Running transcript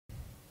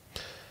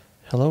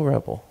Hello,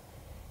 Rebel.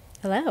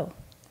 Hello.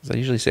 I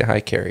usually say hi,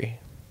 Carrie,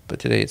 but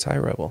today it's hi,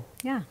 Rebel.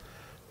 Yeah,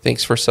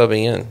 Thanks for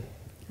subbing in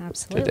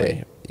absolutely.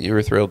 today. You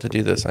were thrilled to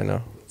do this, I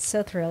know.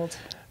 So thrilled.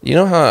 You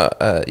know how,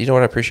 you know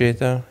what I appreciate,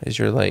 though? Is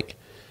you're like,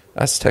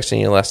 I was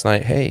texting you last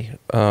night, hey,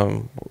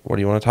 what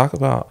do you want to talk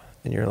about?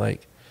 And you're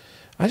like,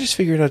 I just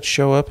figured I'd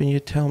show up and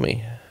you'd tell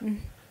me.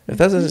 Mm-hmm. If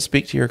that doesn't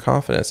speak to your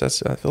confidence,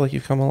 I feel like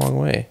you've come a long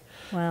way.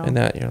 Wow. And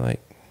that you're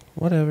like,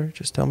 whatever,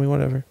 just tell me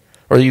whatever.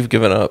 Or you've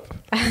given up.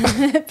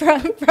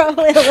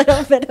 Probably a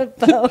little bit of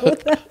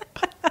both.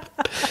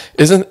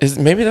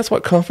 Maybe that's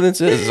what confidence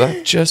is.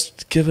 I've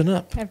just given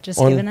up. I've just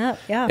given up,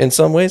 yeah. In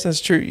some ways,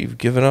 that's true. You've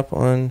given up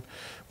on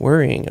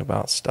worrying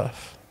about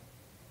stuff.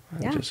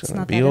 I'm just going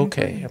to be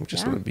okay. I'm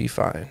just going to be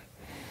fine.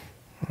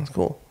 That's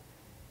cool.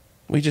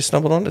 We just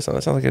stumbled onto something.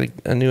 That sounds like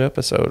a new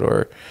episode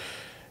or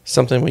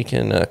something we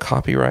can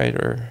copyright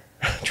or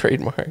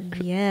trademark.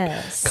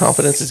 Yes.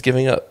 Confidence is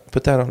giving up.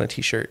 Put that on a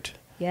T-shirt.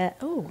 Yeah.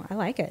 Oh, I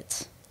like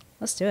it.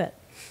 Let's do it.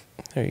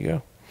 There you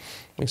go.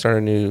 We can start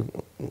a new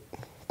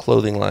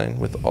clothing line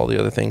with all the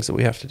other things that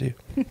we have to do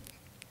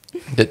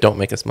that don't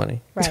make us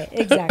money. Right.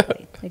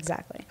 Exactly.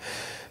 Exactly.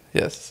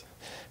 Yes.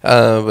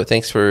 But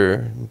thanks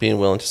for being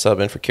willing to sub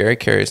in for Carrie.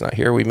 Carrie's not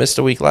here. We missed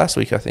a week last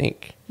week, I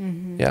think.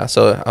 Mm-hmm. Yeah.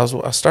 So I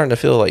was starting to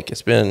feel like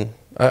it's been,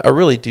 I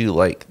really do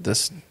like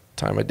this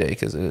time of day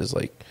because it is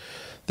like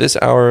this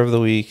hour of the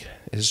week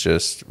is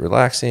just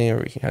relaxing, or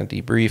we can kind of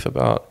debrief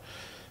about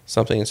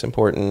something that's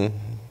important,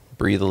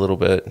 breathe a little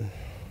bit,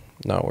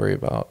 not worry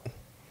about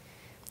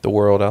the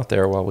world out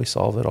there while we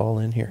solve it all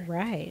in here.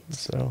 Right.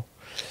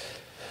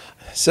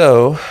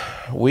 So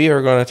we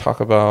are going to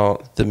talk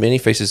about the many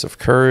faces of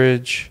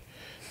courage.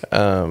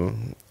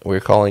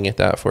 We're calling it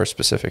that for a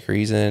specific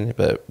reason,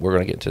 but we're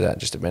going to get to that in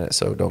just a minute,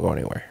 so don't go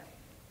anywhere.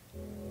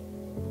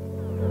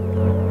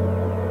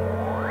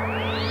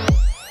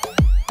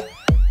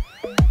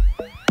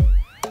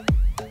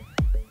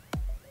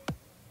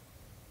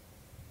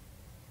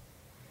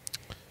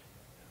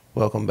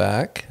 Welcome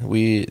back.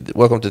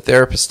 Welcome to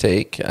Therapist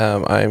Take.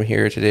 I'm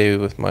here today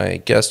with my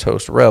guest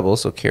host, Rebel.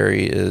 So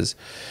Carrie is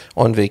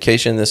on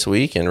vacation this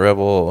week, and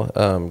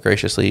Rebel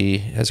graciously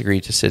has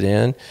agreed to sit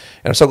in. And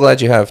I'm so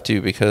glad you have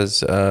too,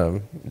 because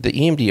the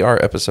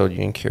EMDR episode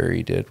you and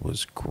Carrie did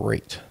was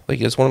great. Like,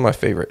 it's one of my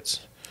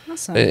favorites.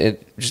 Awesome.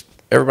 It just,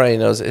 everybody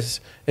knows it's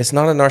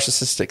not a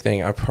narcissistic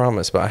thing, I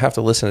promise, but I have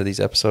to listen to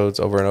these episodes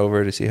over and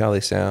over to see how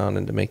they sound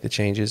and to make the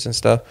changes and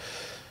stuff.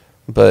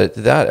 But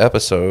that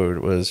episode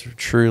was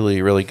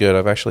truly really good.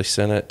 I've actually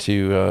sent it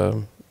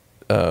to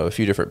a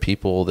few different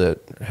people that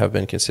have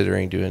been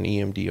considering doing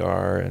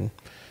EMDR, and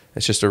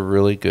it's just a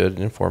really good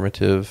and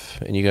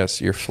informative. And you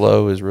guys, your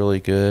flow is really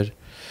good.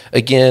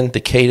 Again, the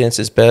cadence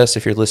is best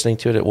if you're listening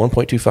to it at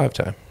 1.25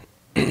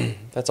 time.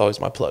 That's always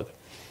my plug.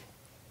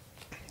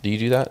 Do you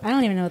do that? I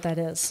don't even know what that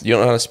is. You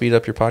don't know how to speed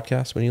up your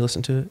podcast when you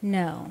listen to it?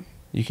 No.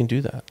 You can do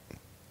that.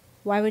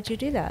 Why would you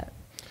do that?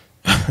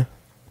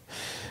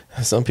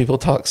 Some people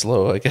talk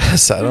slow, I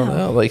guess. I don't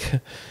know. Like,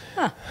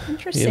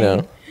 interesting. You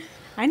know.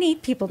 I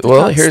need people to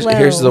talk slow.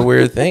 Here's the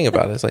weird thing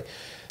about it. It's like,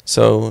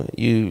 so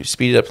you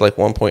speed it up to like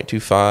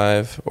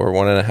 1.25 or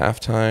 1.5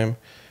 time,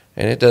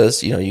 and it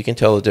does, you can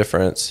tell the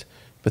difference.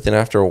 But then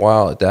after a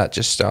while, that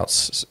just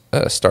starts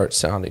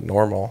sounding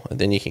normal, and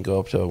then you can go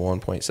up to a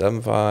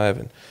 1.75,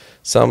 and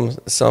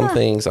some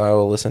things I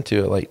will listen to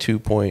at like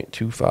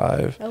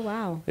 2.25. Oh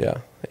wow! Yeah,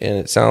 and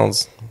it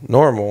sounds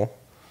normal.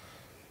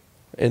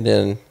 And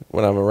then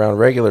when I'm around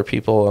regular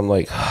people, I'm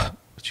like,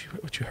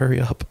 would you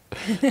hurry up?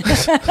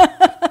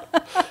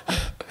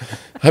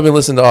 I've been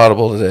listening to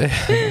Audible today.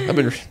 I've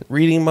been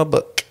reading my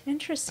book.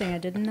 Interesting. I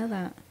didn't know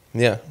that.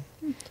 Yeah.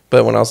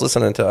 But when I was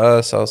listening to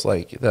us, I was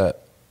like,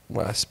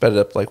 when I sped it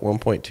up like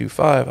 1.25,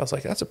 I was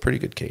like, that's a pretty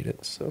good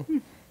cadence. So,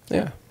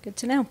 yeah. Good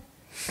to know.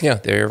 Yeah,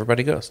 there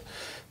everybody goes.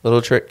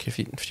 Little trick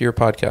if you're a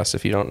podcast,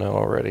 if you don't know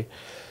already.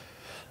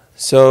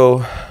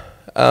 So,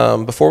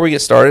 before we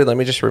get started, let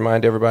me just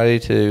remind everybody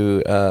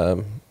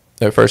to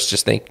first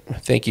just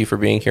thank you for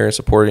being here and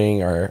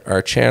supporting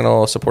our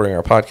channel, supporting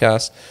our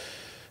podcast.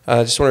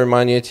 I just want to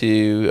remind you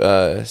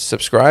to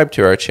subscribe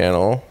to our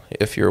channel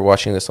if you're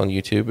watching this on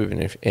YouTube,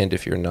 and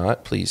if you're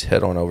not, please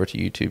head on over to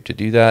YouTube to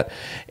do that.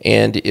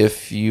 And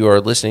if you are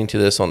listening to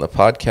this on the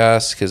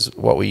podcast, because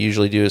what we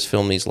usually do is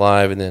film these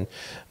live, and then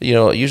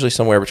usually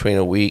somewhere between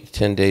a week,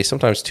 10 days,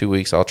 sometimes 2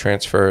 weeks, I'll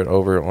transfer it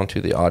over onto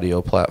the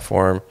audio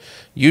platform.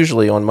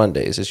 Usually on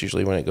Mondays is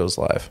usually when it goes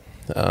live.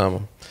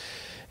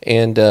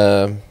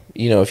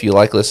 If you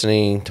like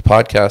listening to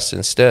podcasts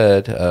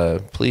instead,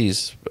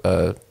 please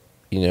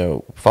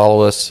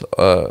follow us,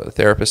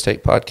 Therapist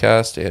Take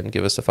Podcast, and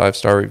give us a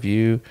 5-star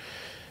review.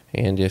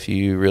 And if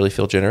you really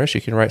feel generous,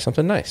 you can write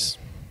something nice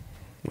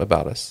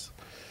about us.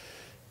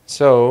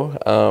 So,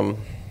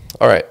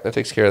 all right, that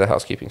takes care of the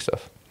housekeeping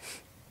stuff.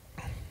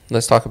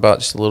 Let's talk about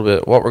just a little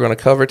bit what we're going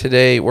to cover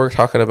today. We're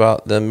talking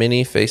about the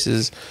many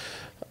faces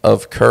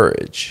of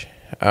courage.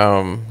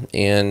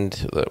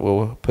 And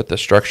we'll put the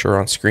structure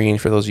on screen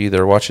for those of you that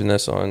are watching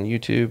this on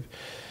YouTube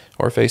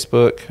or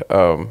Facebook.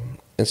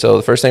 And so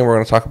the first thing we're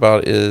going to talk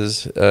about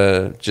is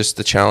just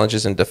the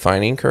challenges in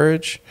defining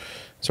courage.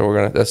 So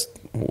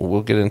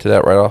we'll get into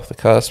that right off the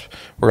cusp.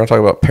 We're going to talk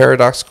about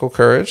paradoxical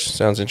courage.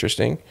 Sounds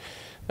interesting.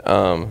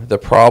 The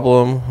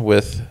problem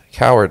with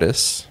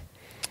cowardice.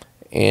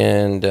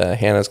 And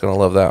Hannah's going to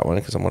love that one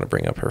because I'm going to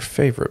bring up her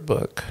favorite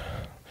book.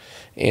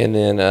 And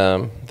then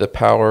the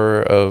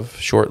power of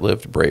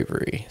short-lived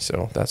bravery.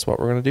 So that's what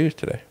we're going to do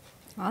today.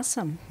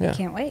 Awesome. Yeah.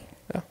 Can't wait.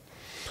 Yeah.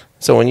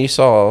 So when you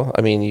saw,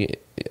 I kind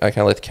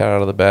of let the cat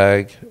out of the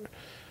bag.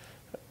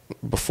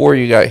 Before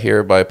you got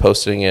here, by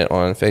posting it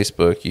on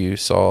Facebook, you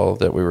saw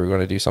that we were going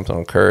to do something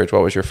on courage.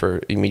 What was your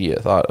first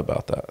immediate thought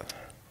about that?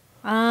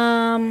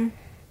 I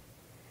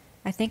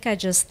think I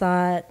just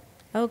thought,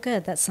 oh,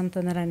 good, that's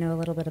something that I know a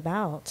little bit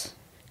about.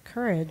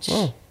 Courage.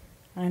 Oh.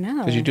 I know.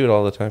 Because you do it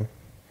all the time.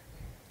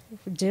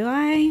 Do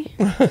I?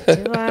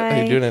 Do I?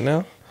 Are you doing it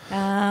now?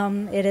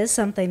 It is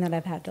something that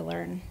I've had to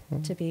learn,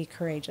 to be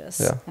courageous.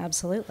 Yeah.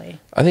 Absolutely.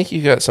 I think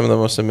you got some of the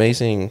most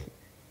amazing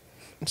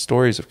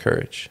stories of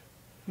courage.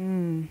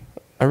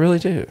 I really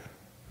do.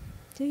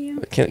 Do you?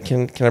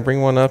 Can I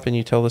bring one up and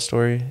you tell the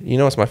story? You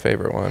know it's my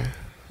favorite one.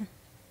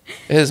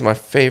 It is my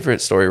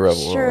favorite story,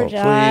 Rebel. Sure,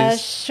 Josh.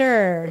 Please.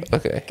 Sure.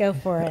 Okay. Go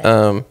for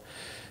it.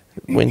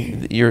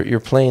 When your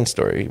plane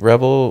story,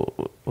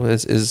 Rebel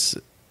is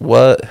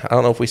what, I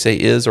don't know if we say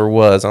is or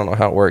was, I don't know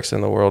how it works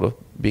in the world of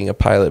being a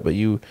pilot, but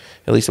you,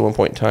 at least at one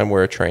point in time,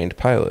 were a trained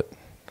pilot.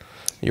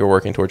 You were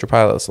working towards your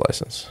pilot's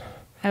license.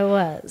 I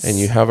was. And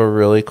you have a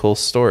really cool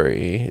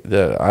story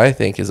that I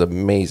think is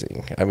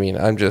amazing. I mean,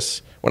 I'm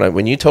just,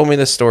 when you told me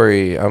this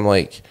story, I'm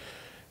like,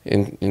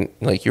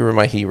 like you were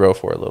my hero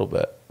for a little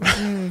bit.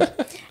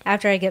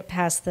 After I get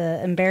past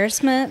the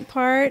embarrassment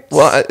part.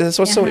 Well, that's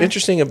what's so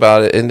interesting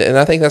about it. And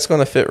I think that's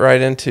going to fit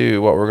right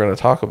into what we're going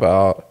to talk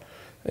about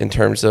in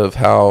terms of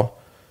how,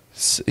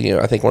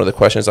 I think one of the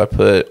questions I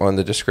put on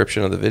the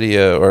description of the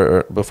video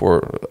or before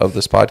of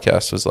this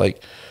podcast was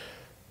like,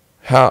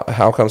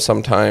 how come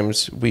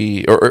sometimes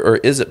we, or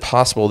is it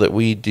possible that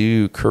we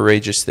do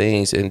courageous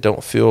things and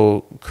don't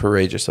feel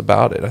courageous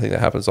about it? I think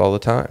that happens all the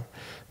time.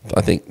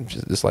 I think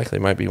this likely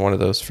might be one of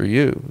those for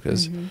you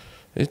because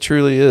it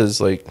truly is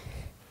like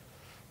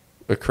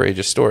a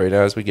courageous story.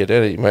 Now, as we get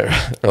in it, you might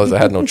realize I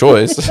had no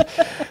choice.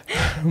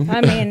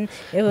 I mean,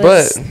 it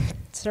was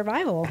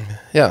survival.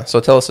 Yeah. So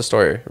tell us the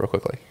story real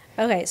quickly.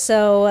 Okay.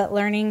 So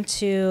learning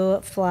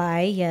to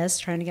fly, yes,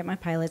 trying to get my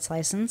pilot's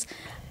license.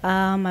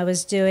 I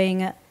was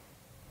doing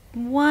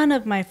one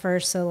of my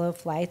first solo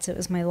flights. It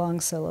was my long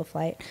solo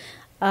flight.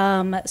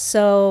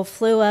 So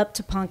flew up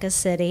to Ponca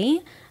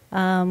City,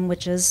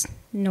 which is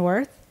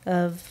north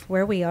of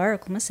where we are,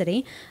 Oklahoma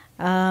City,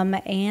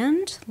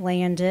 and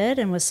landed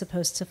and was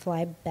supposed to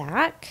fly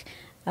back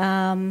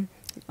on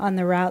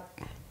the route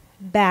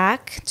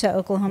back to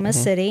Oklahoma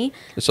City.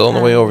 So on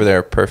the way over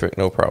there, perfect,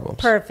 no problems.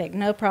 Perfect,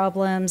 no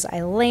problems.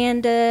 I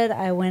landed.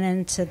 I went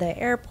into the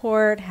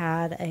airport,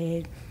 had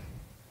a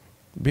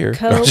beer.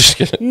 Coke. No, just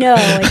kidding. No,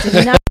 I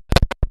did not.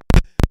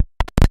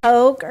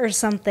 Coke or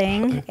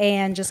something,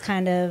 and just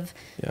kind of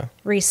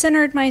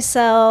recentered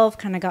myself,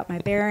 kind of got my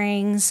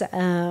bearings,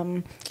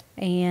 and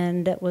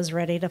was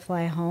ready to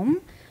fly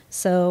home.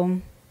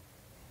 So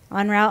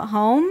en route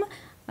home,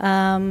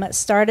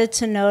 started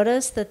to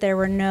notice that there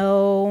were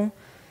no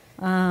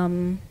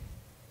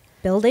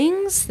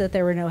buildings, that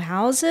there were no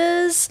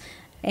houses,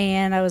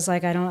 and I was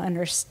like, I don't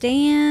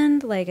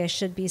understand. Like, I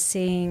should be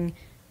seeing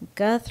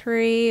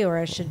Guthrie, or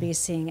I should be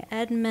seeing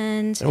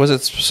Edmond. Was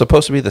it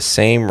supposed to be the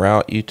same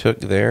route you took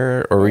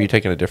there, or were you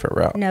taking a different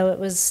route? No, it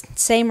was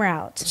same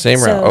route.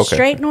 Same route, okay.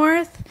 Straight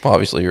north. Well,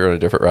 obviously you're on a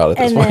different route at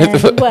this And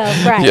point.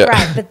 then,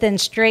 right, but then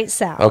straight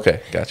south.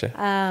 Okay, gotcha.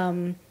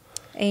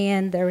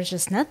 And there was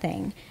just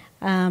nothing.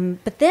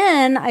 But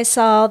then I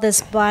saw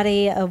this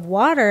body of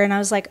water, and I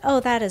was like, oh,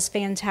 that is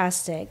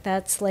fantastic.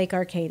 That's Lake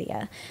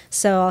Arcadia.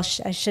 So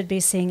I should be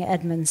seeing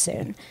Edmond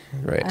soon.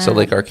 Right. So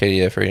Lake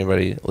Arcadia, for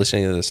anybody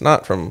listening to this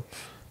not from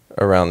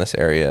around this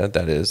area,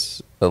 that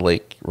is a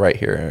lake right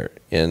here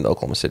in the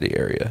Oklahoma City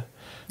area.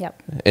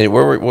 Yep. And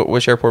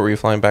which airport were you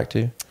flying back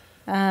to?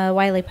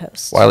 Wiley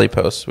Post. Wiley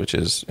Post, which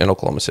is in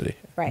Oklahoma City.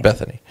 Right.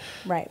 Bethany.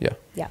 Right.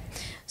 Yeah.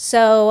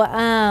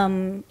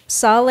 So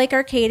saw Lake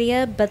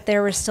Arcadia, but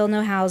there were still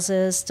no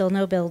houses, still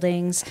no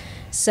buildings.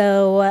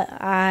 So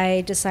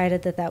I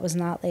decided that was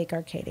not Lake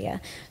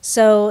Arcadia.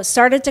 So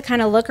started to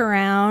kind of look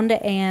around,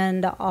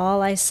 and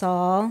all I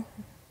saw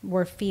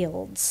were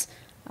fields.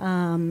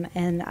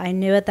 And I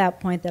knew at that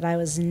point that I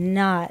was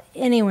not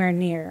anywhere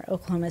near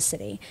Oklahoma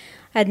City.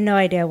 I had no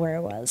idea where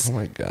it was. Oh,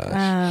 my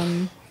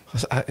gosh.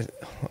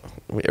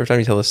 Every time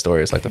you tell this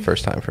story, it's like the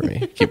first time for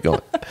me. Keep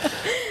going.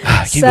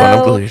 Keep going.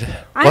 I'm glued.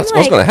 What's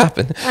going to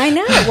happen? I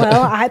know.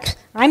 Well,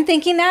 I'm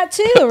thinking that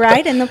too,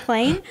 right? In the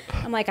plane.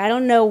 I'm like, I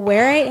don't know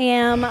where I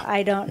am.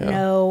 I don't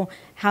know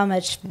how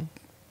much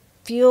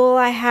fuel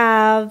I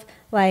have.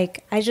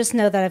 Like, I just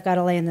know that I've got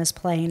to land this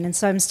plane. And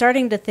so I'm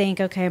starting to think,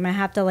 okay, I'm going to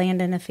have to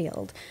land in a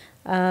field.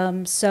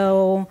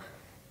 So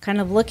kind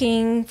of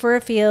looking for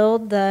a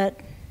field that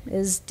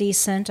is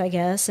decent, I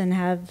guess, and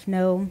have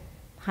no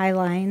high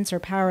lines or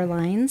power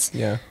lines.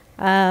 Yeah.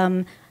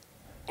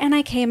 And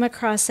I came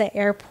across the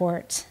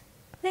airport.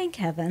 Thank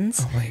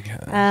heavens. Oh my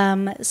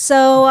God.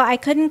 So I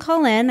couldn't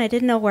call in. I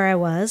didn't know where I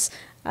was.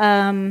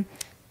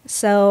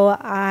 So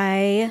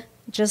I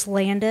just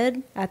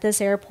landed at this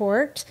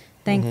airport.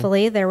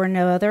 Thankfully, there were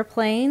no other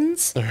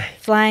planes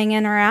flying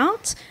in or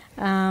out.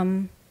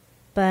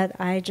 But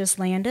I just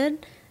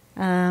landed.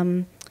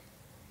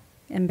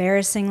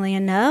 Embarrassingly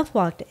enough,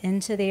 walked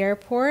into the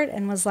airport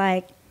and was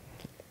like,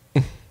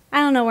 I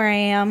don't know where I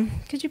am.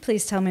 Could you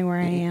please tell me where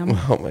I am?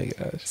 Oh my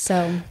gosh.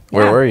 So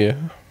Where were you?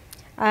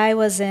 I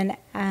was in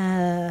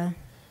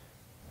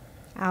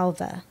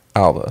Alva.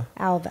 Alva.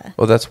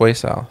 Well, that's way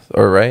south,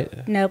 or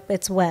right? Nope,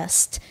 it's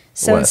west.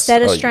 So West.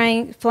 instead of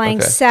Oh, flying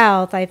okay.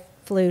 south, I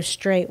flew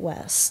straight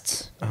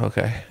west.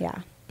 Okay. Yeah.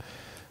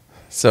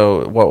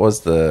 So what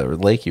was the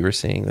lake you were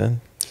seeing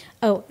then?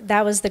 Oh,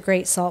 that was the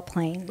Great Salt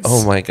Plains.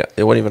 Oh my God.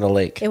 It wasn't even a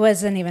lake. It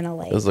wasn't even a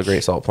lake. It was the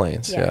Great Salt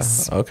Plains.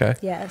 Yes. Yeah. Okay.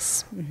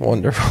 Yes. Mhm.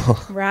 Wonderful.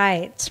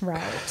 Right.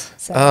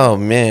 So, Oh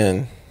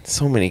man,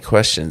 so many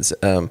questions.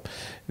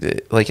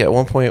 Like at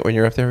one point when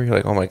you're up there, you're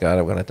like, "Oh my God,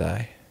 I'm gonna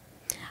die."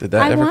 Did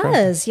that I ever cross?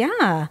 was,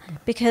 yeah,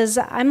 because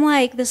I'm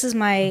like, this is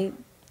my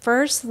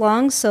first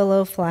long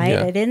solo flight.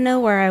 Yeah. I didn't know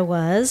where I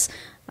was.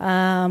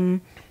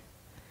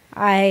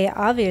 I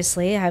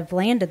obviously have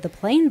landed the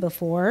plane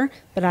before,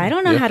 but I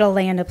don't know Yeah. how to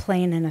land a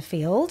plane in a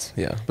field.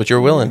 Yeah, but you're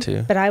willing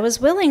to. But I was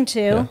willing to.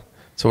 Yeah.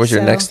 So what's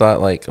your So- next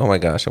thought? Like, oh my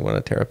gosh, I'm going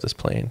to tear up this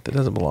plane that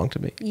doesn't belong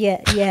to me.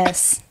 Yeah.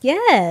 Yes.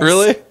 Yes.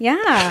 Really?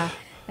 Yeah.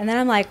 And then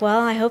I'm like, well,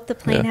 I hope the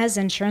plane has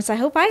insurance. I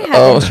hope I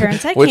have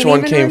insurance. I Which can't one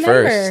even came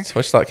remember. first?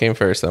 Which thought came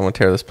first? I'm going to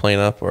tear this plane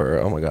up, or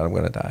oh my God, I'm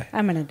going to die.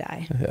 I'm gonna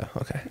die. Yeah.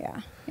 Okay.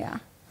 Yeah. Yeah.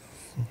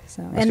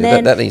 So That's and good.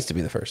 then that needs to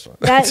be the first one.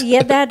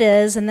 that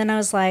is. And then I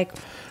was like,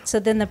 so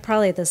then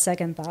probably the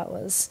second thought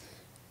was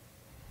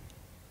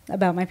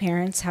about my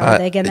parents. How are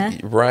they gonna?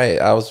 Right.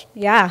 I was.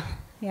 Yeah.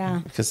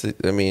 Yeah. Because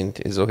I mean,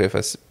 is it okay if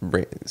I say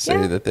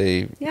Yeah.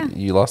 that Yeah.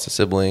 you lost a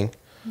sibling?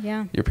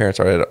 Yeah. Your parents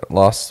already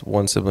lost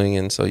one sibling,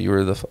 and so you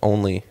were the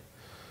only.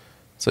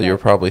 So you were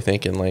Right. probably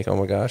thinking like, "Oh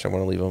my gosh, I'm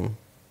going to leave them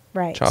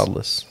Right.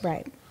 childless."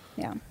 Right.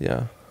 Yeah.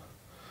 Yeah.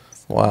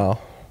 Wow.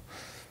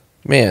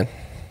 Man,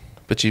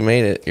 but you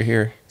made it. You're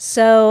here.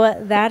 So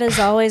that is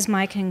always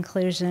my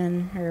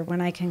conclusion, or when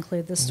I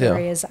conclude the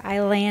story, Yeah. is I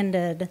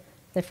landed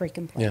the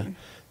freaking Yeah. plane.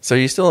 So are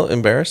you still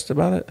embarrassed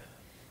about it,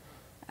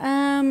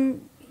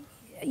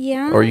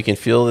 Yeah. or you can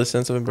feel the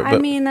sense of I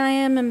embarrassment? mean, I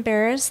am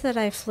embarrassed that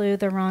I flew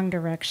the wrong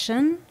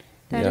direction.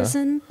 That Yeah. is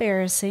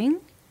embarrassing.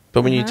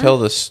 But when you tell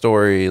the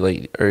story,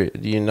 like, or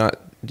do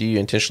you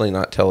intentionally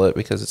not tell it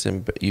because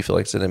you feel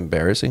like it's an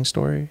embarrassing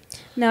story?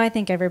 No, I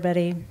think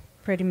everybody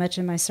pretty much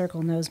in my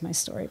circle knows my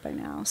story by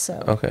now.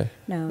 So Okay.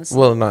 no. It's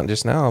Well, not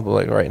just now, but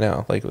like right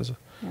now. Like,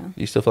 yeah.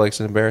 you still feel like it's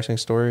an embarrassing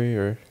story,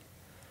 or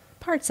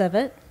Parts of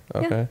it.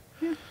 okay?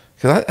 Yeah.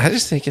 Because I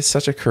just think it's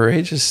such a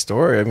courageous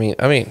story. I mean,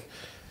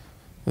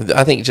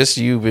 I think just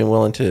you being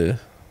willing to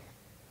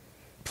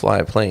fly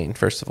a plane,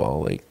 first of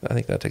all, like, I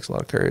think that takes a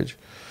lot of courage.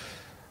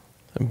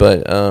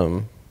 But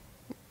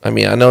I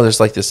mean, I know there's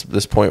like this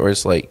point where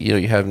it's like,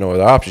 you have no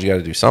other options. You got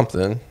to do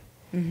something,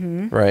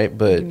 right?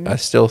 But I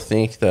still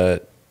think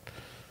that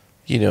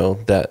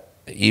that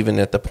even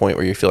at the point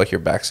where you feel like your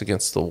back's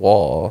against the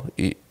wall,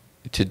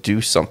 to do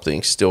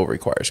something still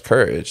requires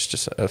courage,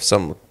 just of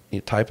some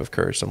type of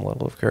courage, some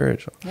level of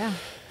courage. Yeah.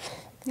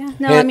 Yeah.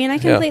 No, And- I mean, I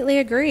completely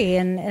agree.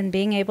 And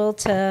being able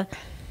to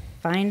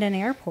find an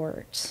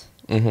airport,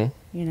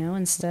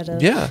 instead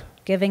of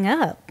giving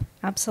up.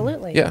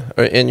 Absolutely. Yeah,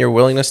 and your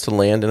willingness to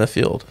land in a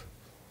field.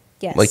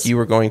 Yes. Like you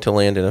were going to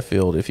land in a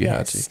field if you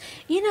had Yes. to.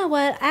 You know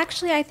what?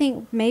 Actually, I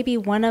think maybe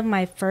one of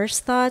my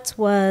first thoughts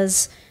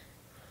was,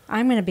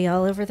 I'm going to be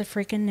all over the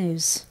freaking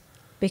news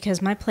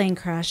because my plane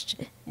crashed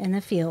in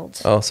a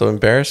field. Oh, so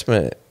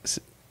embarrassment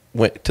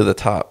went to the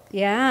top.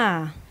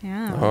 Yeah.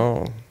 Yeah.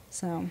 Oh,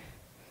 So,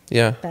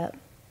 yeah. but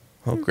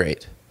Oh,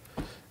 great.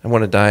 I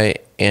want to die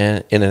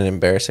in an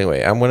embarrassing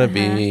way. I'm going to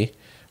be,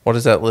 what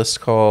is that list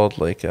called?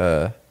 Like,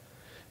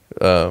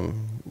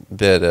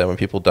 that when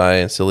people die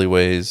in silly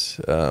ways,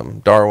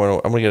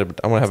 Darwin. I'm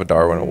gonna have a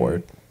Darwin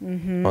Award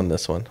on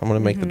this one. I'm gonna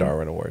make the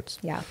Darwin Awards.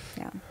 yeah.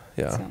 Yeah.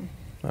 Yeah. So,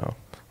 Oh, well,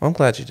 I'm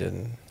glad you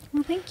didn't,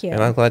 well, thank you.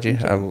 and I'm glad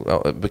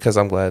because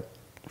I'm glad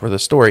for the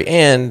story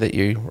and that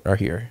you are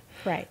here.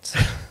 Right.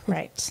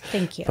 Right.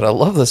 Thank you. But I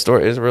love the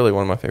story. It's really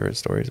one of my favorite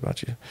stories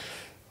about you.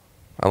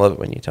 I love it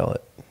when you tell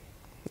it.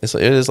 It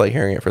is like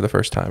hearing it for the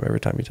first time every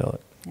time you tell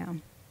it. Yeah.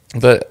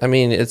 But I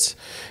mean, it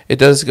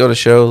does go to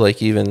show,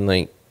 like, even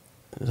like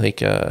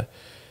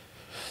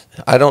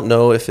I don't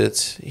know if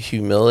it's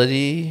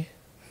humility,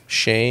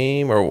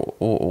 shame, or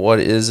what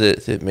is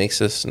it that makes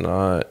us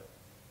not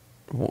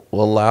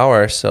allow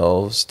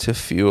ourselves to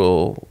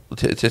feel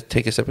to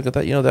take a step and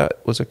go,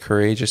 that was a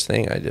courageous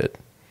thing I did.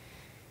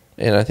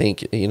 And I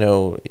think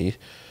we're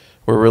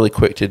really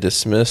quick to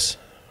dismiss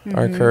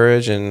our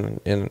courage, and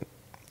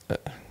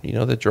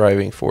the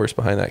driving force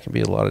behind that can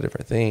be a lot of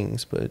different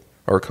things,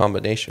 or a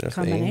combination of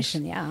things.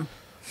 Yeah.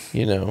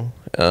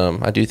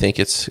 I do think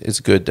it's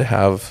good to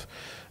have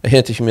a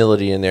hint of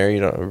humility in there.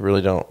 You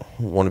really don't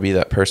want to be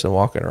that person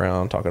walking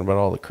around talking about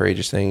all the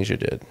courageous things you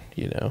did,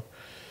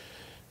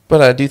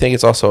 But I do think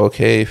it's also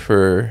okay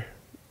for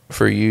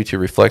you to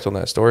reflect on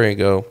that story and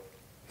go,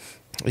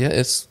 yeah,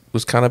 it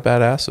was kind of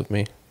badass of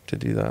me to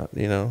do that. I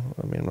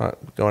mean, I'm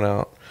not going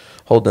out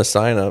holding a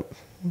sign up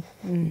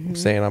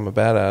saying I'm a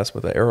badass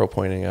with an arrow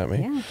pointing at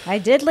me. Yeah, I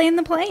did land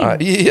the plane.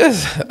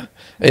 Yes,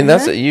 and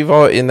that's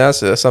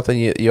something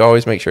you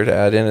always make sure to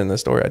add in the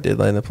story. I did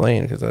land the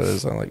plane, because that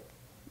is like,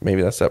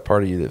 maybe that's that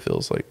part of you that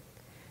feels like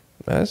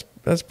that's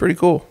pretty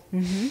cool.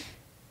 And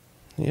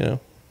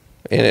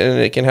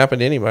it can happen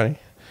to anybody.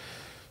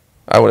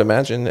 I would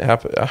imagine it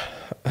happened.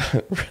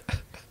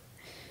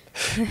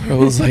 I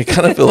was like,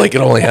 kind of feel like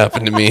it only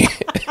happened to me.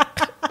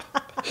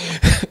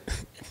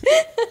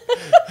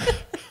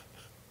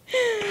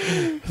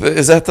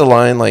 Is that the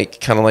line, like,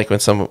 kind of like when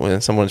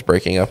someone's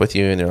breaking up with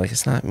you and they're like,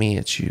 it's not me,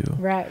 it's you.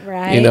 Right.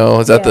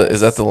 Is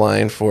that the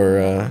line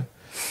for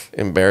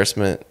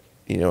embarrassment?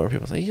 Where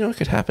people say, it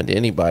could happen to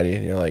anybody,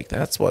 and you're like,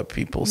 that's what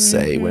people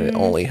say when it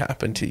only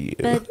happened to you.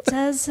 But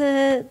does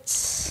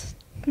it?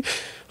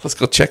 Let's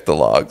go check the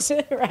logs.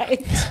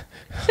 Right.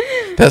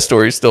 That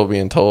story's still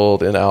being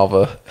told in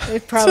Alva.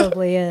 It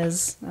probably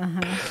is.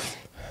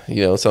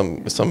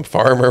 Some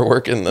farmer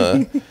working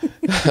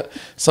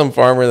some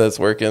farmer that's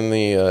working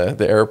the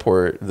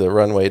airport, the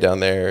runway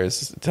down there,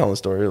 is telling a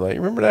story like,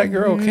 remember that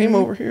girl came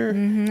over here?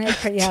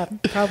 Yeah,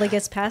 probably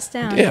gets passed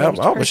down. Yeah,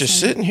 I was just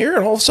sitting here,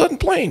 and all of a sudden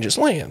plane just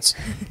lands.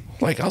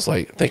 I was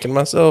like thinking to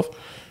myself,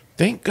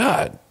 thank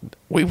God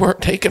we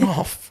weren't taking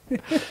off.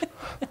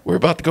 We're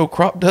about to go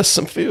crop dust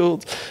some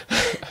fields.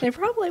 They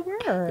probably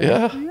were.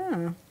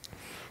 Yeah.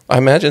 I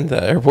imagine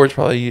the airports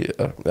probably,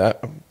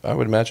 I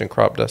would imagine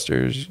crop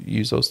dusters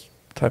use those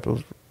type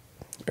of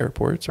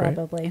airports, right?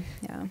 Probably,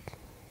 yeah.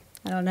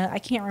 I don't know. I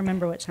can't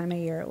remember what time of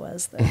year it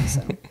was, though.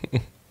 So.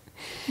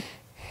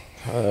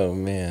 Oh,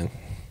 man.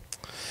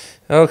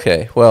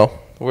 Okay, well,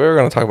 we're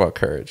going to talk about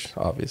courage,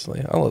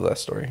 obviously. I love that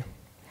story.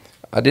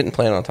 I didn't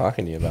plan on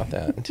talking to you about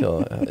that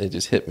until it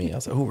just hit me. I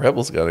was like, oh,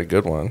 Rebel's got a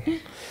good one.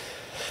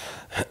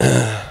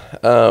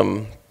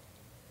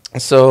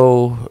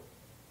 So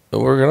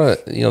we're going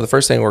to, the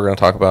first thing we're going to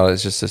talk about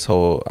is just this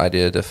whole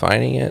idea of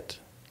defining it.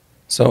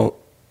 So,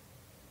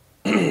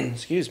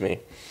 excuse me,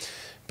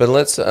 but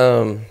let's put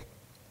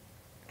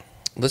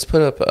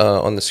up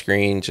on the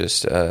screen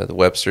just the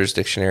Webster's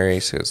dictionary,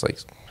 so it's like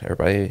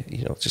everybody,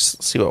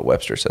 just see what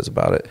Webster says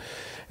about it.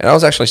 And I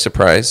was actually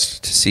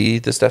surprised to see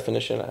this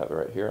definition. I have it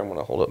right here. I'm going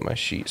to hold up my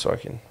sheet so I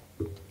can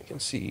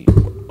see,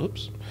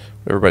 oops,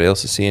 what everybody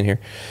else is seeing here.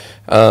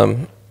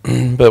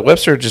 But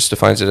Webster just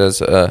defines it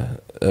as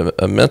a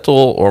mental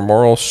or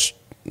moral,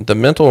 the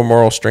mental or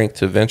moral strength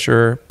to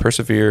venture,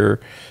 persevere,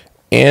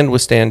 and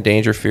withstand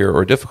danger, fear,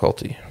 or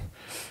difficulty.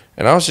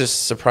 And I was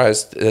just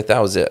surprised that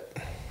was it.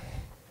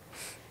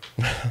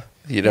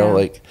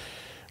 Like,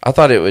 I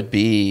thought it would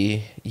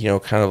be,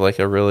 kind of like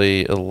a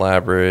really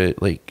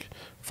elaborate, like,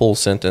 full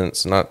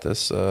sentence, not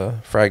this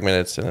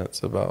fragmented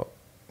sentence about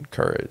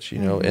courage,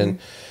 And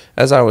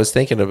as I was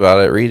thinking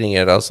about it, reading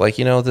it, I was like,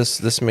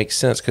 this makes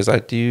sense, because I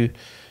do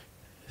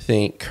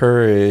think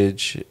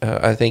courage,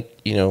 I think,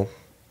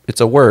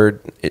 it's a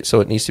word,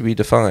 so it needs to be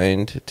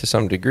defined to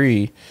some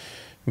degree,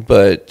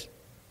 but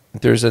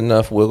there's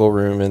enough wiggle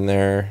room in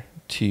there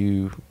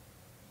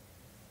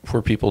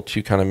for people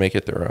to kind of make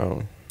it their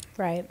own.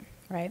 Right.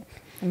 I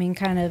mean,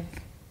 kind of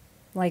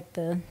like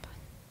the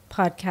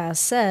podcast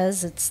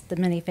says, it's the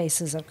many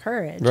faces of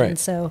courage. Right. And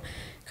so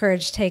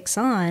courage takes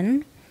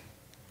on,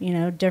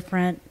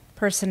 different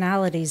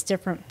personalities,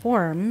 different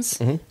forms,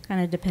 kind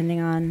of depending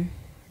on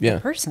the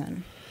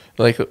person.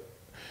 Like,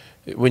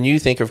 when you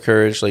think of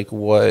courage, like,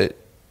 what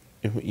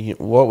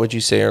would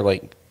you say are,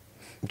 like,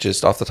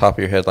 just off the top of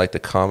your head, like, the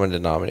common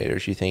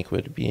denominators you think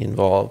would be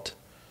involved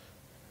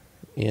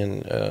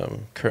in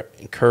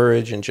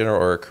courage in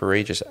general, or a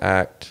courageous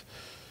act,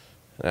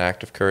 an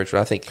act of courage?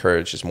 But I think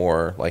courage is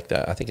more like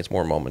that. I think it's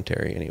more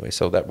momentary anyway.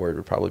 So that word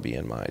would probably be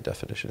in my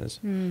definition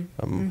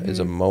is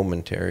a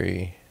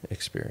momentary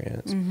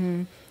experience.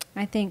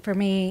 I think for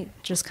me,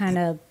 just kind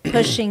of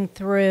pushing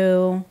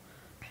through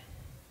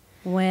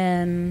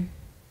when,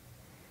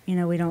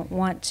 we don't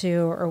want to,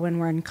 or when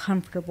we're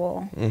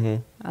uncomfortable,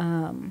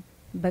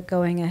 but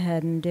going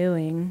ahead and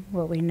doing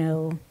what we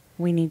know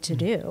we need to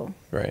do.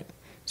 Right.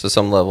 So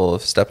some level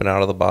of stepping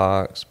out of the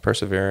box,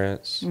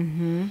 perseverance.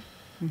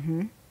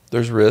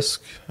 There's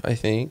risk, I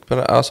think,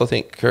 but I also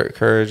think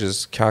courage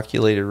is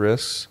calculated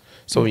risks.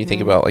 So when you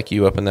think about, like,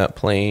 you up in that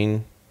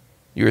plane,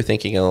 you were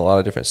thinking in a lot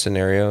of different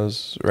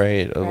scenarios,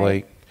 right? Of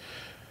like,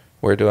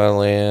 where do I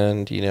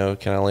land?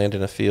 Can I land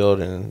in a field,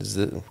 and is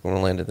it going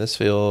to land in this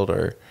field?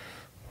 Or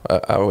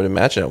I would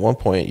imagine at one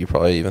point you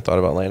probably even thought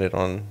about landing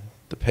on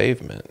the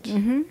pavement,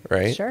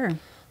 right? Sure.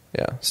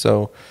 Yeah.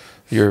 So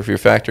you're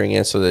factoring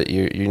in so that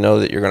you know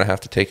that you're going to have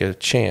to take a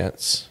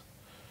chance,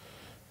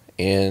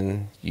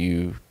 and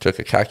you took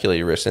a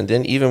calculated risk. And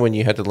then even when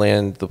you had to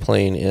land the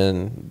plane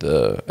on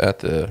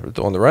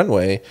the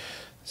runway,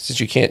 since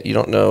you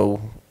don't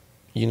know,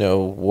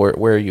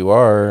 where you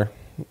are,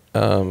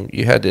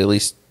 you had to at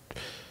least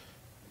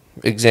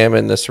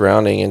examine the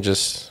surrounding and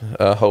just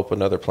hope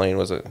another plane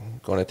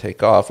wasn't going to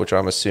take off, which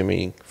I'm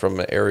assuming from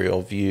an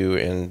aerial view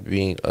and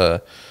being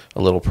a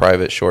little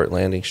private short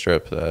landing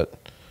strip that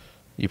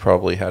you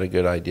probably had a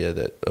good idea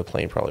that a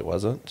plane probably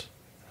wasn't.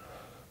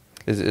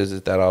 Is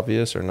it that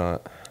obvious or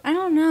not? I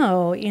don't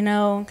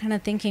know. Kind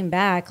of thinking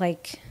back,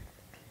 like,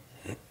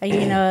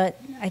 I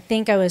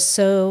think I was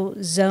so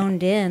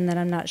zoned in that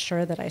I'm not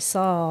sure that I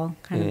saw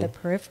kind of the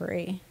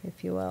periphery,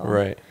 if you will.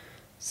 Right.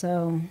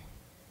 So,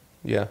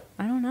 yeah.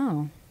 I don't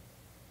know.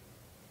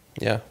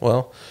 Yeah.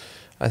 Well,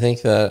 I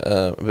think that,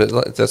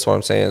 but that's what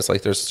I'm saying. It's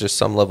like there's just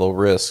some level of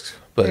risk,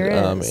 but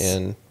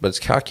but it's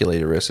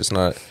calculated risk. It's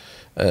not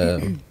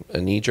a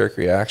knee-jerk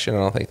reaction. I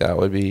don't think that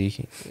would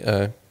be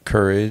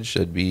courage.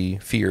 It'd be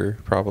fear,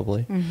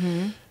 probably.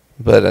 Mm-hmm.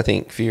 But I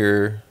think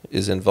fear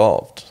is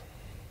involved,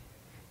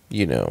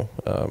 in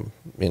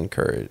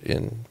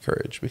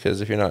courage. Because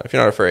if you're not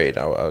afraid,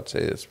 I would say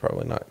it's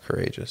probably not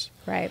courageous.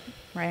 Right.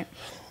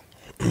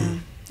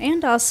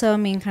 And also,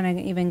 kind of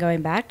even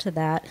going back to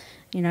that,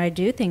 I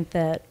do think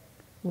that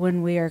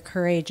when we are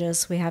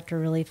courageous, we have to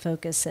really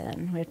focus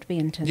in. We have to be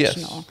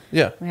intentional.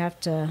 Yes. Yeah. We have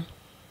to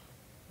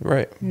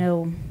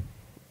know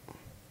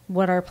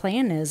what our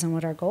plan is and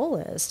what our goal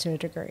is to a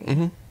degree.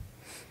 Mm-hmm.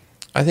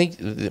 I think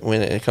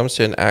when it comes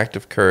to an act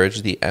of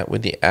courage,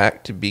 when the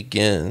act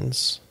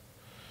begins,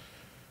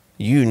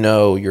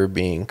 you're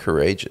being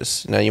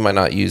courageous. Now, you might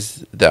not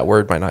use that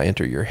word, might not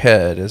enter your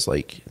head as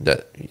like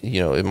that,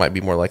 it might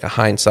be more like a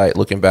hindsight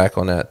looking back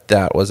on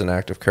that was an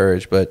act of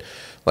courage. But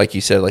like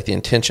you said, like the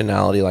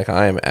intentionality, like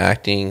I am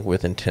acting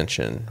with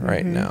intention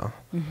right now,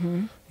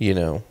 and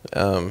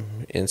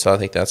so I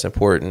think that's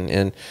important.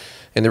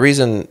 And the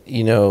reason,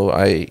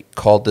 I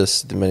called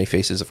this the many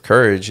faces of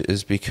courage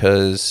is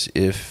because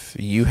if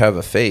you have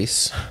a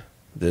face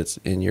that's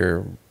in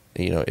your,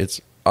 it's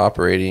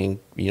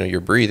operating,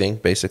 you're breathing,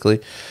 basically,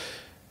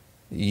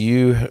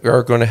 you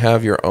are going to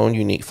have your own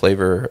unique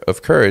flavor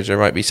of courage. There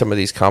might be some of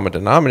these common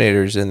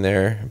denominators in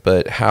there,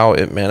 but how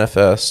it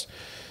manifests,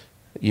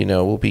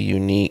 will be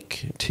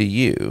unique to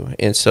you.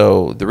 And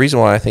so the reason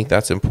why I think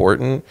that's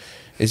important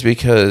is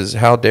because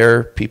how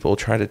dare people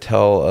try to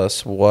tell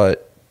us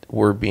what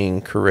we're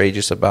being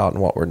courageous about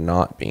and what we're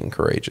not being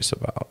courageous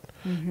about.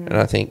 Mm-hmm. And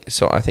I think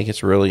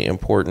it's really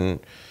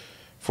important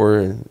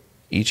for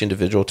each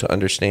individual to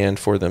understand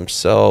for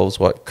themselves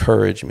what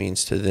courage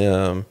means to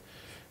them.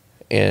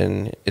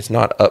 And it's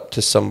not up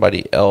to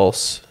somebody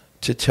else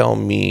to tell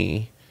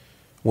me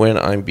when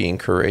I'm being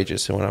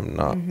courageous and when I'm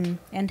not. Mm-hmm.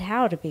 And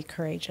how to be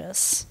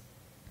courageous.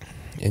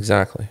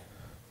 Exactly.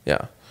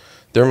 Yeah.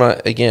 There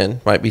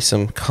might be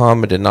some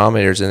common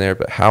denominators in there,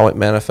 but how it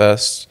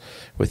manifests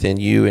within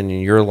you and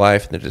in your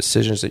life and the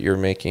decisions that you're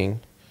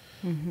making,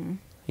 and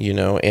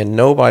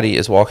nobody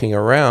is walking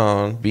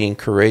around being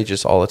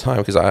courageous all the time,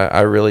 because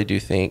I really do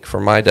think,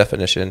 for my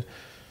definition,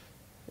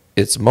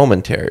 it's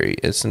momentary.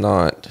 It's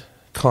not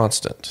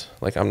constant.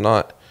 Like I'm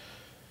not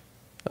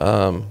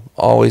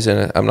always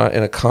I'm not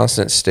in a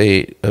constant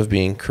state of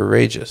being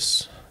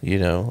courageous,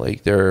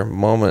 like there are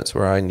moments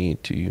where I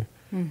need to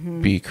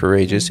be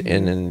courageous,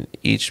 and in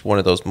each one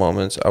of those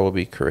moments I will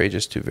be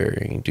courageous to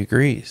varying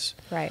degrees.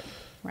 Right.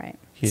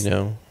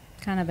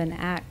 Kind of an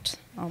act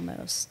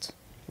almost.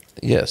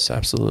 Yes,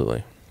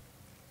 absolutely.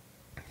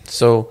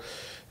 So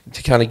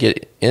to kind of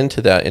get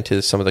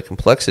into some of the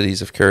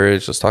complexities of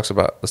courage, let's talk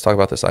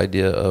about this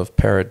idea of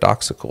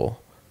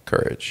paradoxical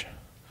courage.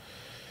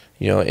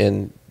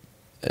 And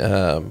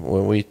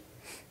when we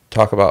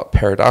talk about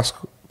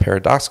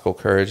paradoxical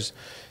courage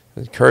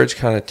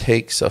kind of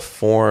takes a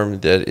form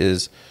that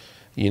is,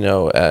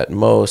 at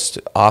most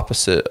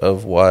opposite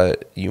of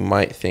what you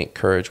might think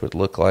courage would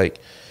look like,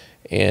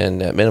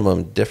 and at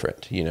minimum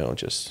different,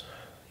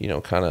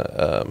 kind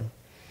of,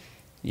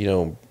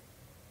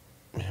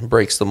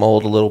 breaks the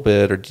mold a little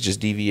bit, or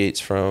just deviates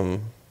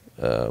from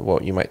how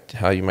you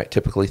might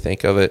typically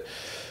think of it.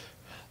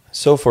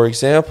 So, for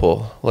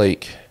example,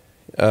 like,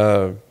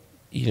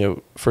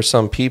 for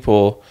some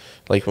people,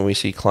 like when we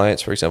see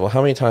clients, for example,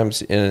 how many times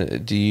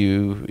do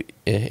you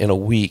in a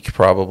week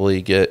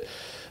probably get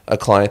a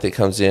client that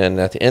comes in, and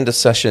at the end of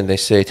session they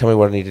say, "Tell me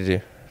what I need to do.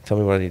 Tell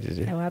me what I need to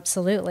do." Oh,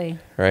 absolutely.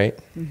 Right?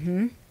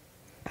 Mm-hmm.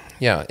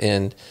 Yeah,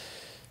 and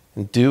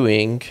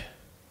doing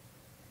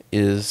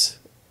is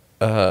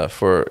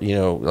for,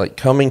 like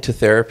coming to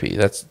therapy.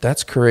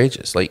 That's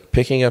courageous. Like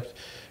picking up,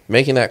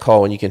 making that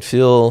call when you can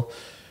feel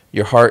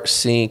your heart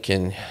sink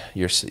and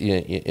you're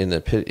in the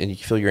pit, and you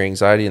feel your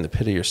anxiety in the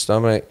pit of your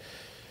stomach,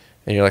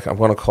 and you're like, I'm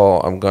going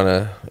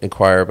to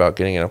inquire about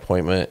getting an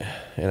appointment,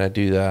 and I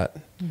do that.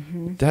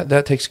 Mm-hmm.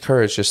 That takes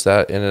courage, just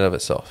that in and of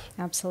itself.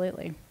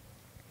 Absolutely.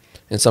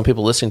 And some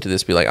people listening to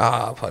this be like,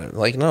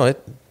 no,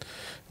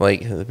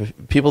 the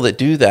people that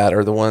do that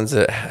are the ones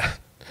that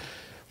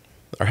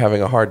are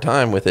having a hard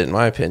time with it, in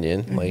my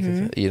opinion.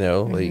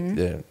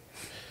 Mm-hmm.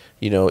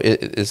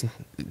 It is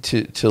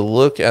to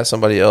look at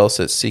somebody else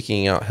that's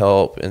seeking out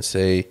help and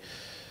say,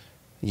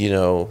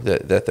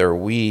 that they're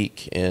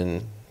weak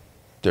and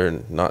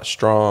they're not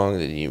strong,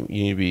 that you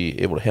need to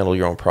be able to handle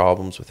your own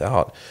problems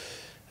without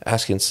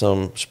asking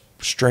some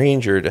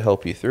stranger to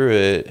help you through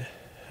it.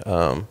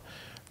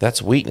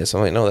 That's weakness.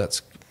 I'm like, no,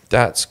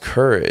 that's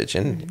courage.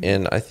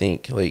 And I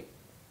think like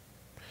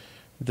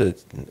I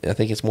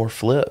think it's more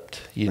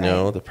flipped, you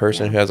know, the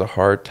person who has a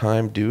hard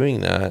time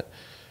doing that,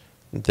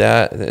 and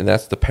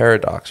that's the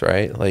paradox,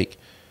 right? Like,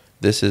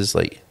 this is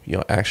like, you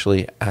know,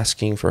 actually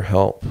asking for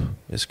help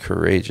is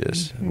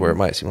courageous, where it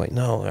might seem like,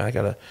 no,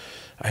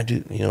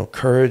 you know,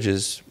 courage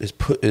is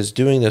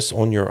doing this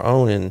on your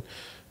own, and,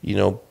 you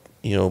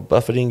know,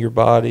 buffeting your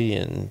body,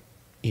 and,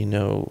 you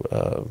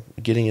know,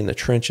 getting in the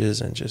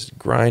trenches and just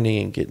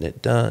grinding and getting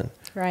it done.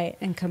 Right.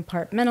 And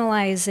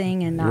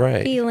compartmentalizing and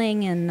not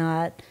feeling and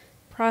not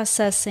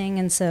processing.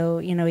 And so,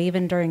 you know,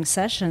 even during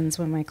sessions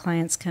when my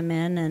clients come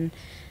in and,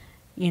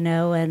 you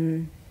know,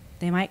 and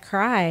they might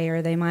cry,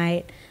 or they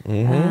might,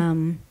 you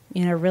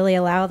know, really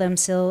allow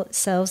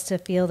themselves to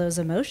feel those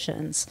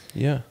emotions.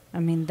 Yeah. I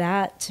mean,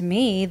 that, to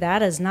me,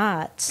 that is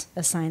not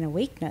a sign of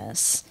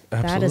weakness.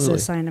 Absolutely. That is a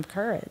sign of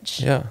courage.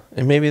 Yeah.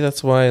 And maybe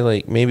that's why,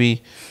 like,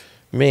 maybe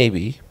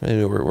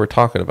we're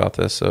talking about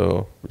this,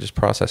 so we're just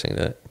processing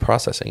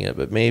it.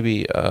 But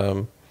maybe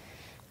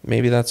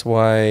that's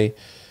why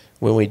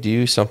when we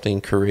do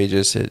something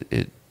courageous,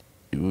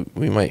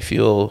 we might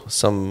feel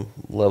some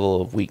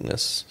level of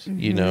weakness,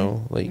 you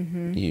know, like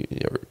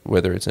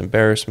whether it's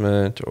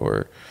embarrassment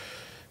or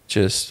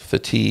just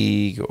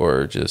fatigue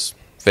or just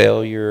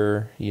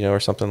failure, you know, or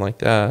something like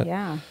that.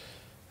 Yeah.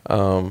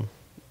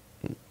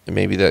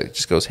 Maybe that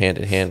just goes hand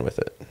in hand with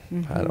it.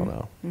 I don't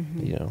know,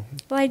 you know.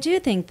 Well, I do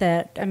think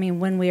that, I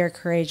mean, when we are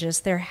courageous,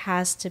 there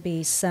has to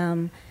be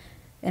some,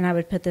 and I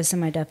would put this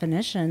in my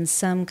definition,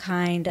 some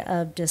kind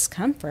of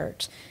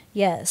discomfort.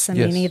 Yes, I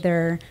mean,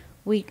 either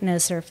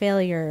weakness or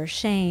failure or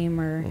shame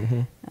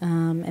or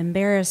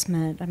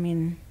embarrassment. I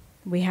mean,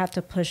 we have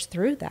to push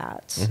through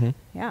that.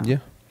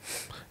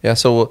 Yeah.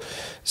 So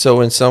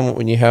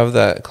when you have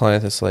that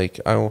client that's like,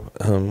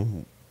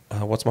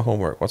 what's my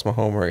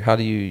homework? How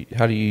do you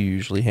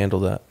usually handle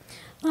that?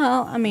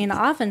 Well, I mean,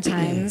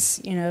 oftentimes,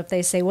 you know, if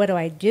they say, what do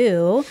I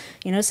do?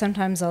 You know,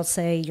 sometimes I'll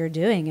say, you're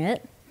doing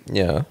it.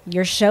 Yeah.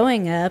 You're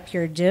showing up.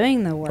 You're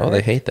doing the work. Oh,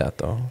 they hate that,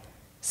 though.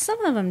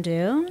 Some of them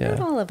do. Yeah. Not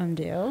all of them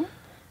do.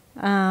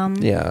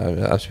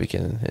 Yeah, I'm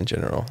speaking in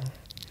general.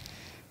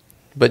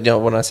 But, you know,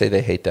 when I say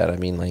they hate that, I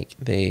mean, like,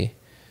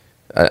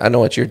 I know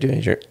what you're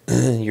doing. You're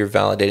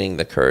validating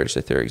the courage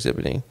that they're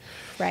exhibiting.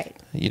 Right.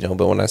 You know,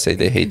 but when I say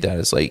they hate that,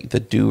 it's like the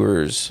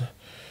doers,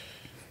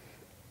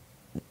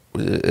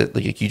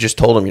 like, you just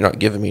told them you're not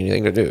giving me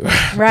anything to do.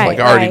 Right. Like,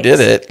 I already did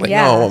it. Like, no,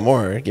 I want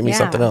more. Give me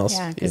something else.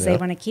 Yeah, because they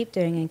want to keep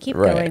doing and keep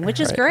going, which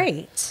is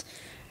great.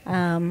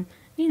 You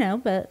know,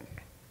 but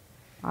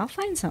I'll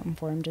find something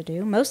for them to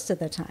do most of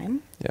the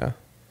time. Yeah.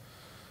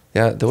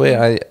 Yeah, the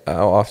way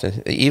I'll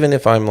often, even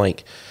if I'm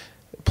like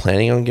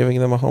planning on giving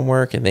them a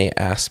homework and they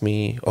ask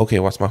me, okay,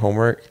 what's my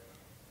homework?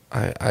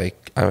 I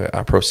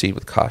proceed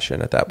with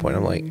caution at that point.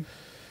 I'm like,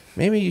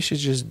 maybe you should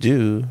just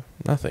do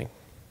nothing.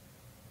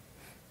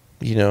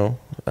 You know,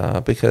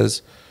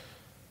 because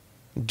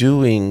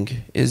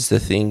doing is the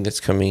thing that's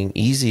coming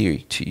easier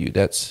to you.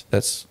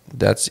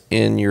 That's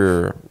in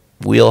your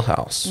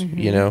wheelhouse,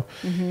 you know?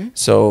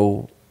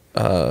 So,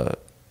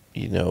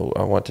 you know,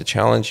 I want to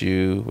challenge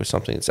you with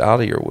something that's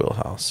out of your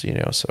wheelhouse, you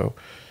know? So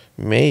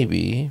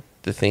maybe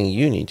the thing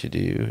you need to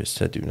do is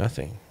to do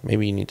nothing.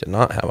 Maybe you need to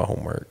not have a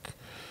homework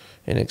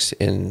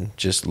and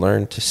just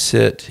learn to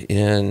sit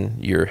in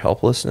your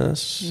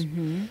helplessness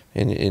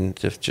and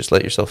to just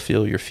let yourself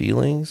feel your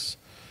feelings.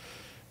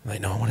 Like,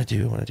 no, I want to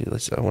do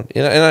this. And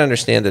I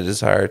understand the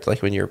desire. It's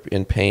like when you're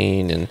in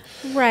pain and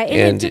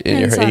and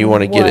you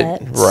want to get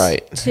it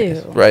right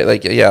too. Right.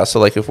 Like, yeah. So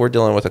like if we're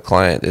dealing with a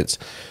client, it's,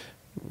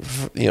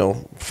 you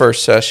know,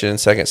 first session,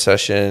 second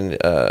session,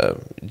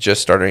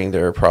 just starting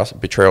their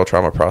betrayal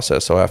trauma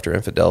process. So after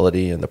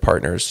infidelity and the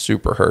partner is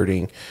super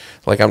hurting,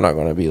 like, I'm not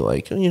going to be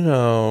like, you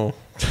know,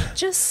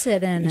 just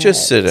sit in it.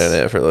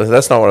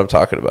 That's not what I'm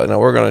talking about. No,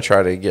 we're going to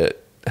try to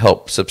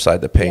help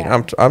subside the pain.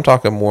 Yeah. I'm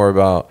talking more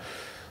about,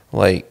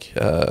 like,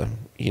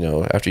 you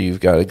know, after you've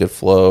got a good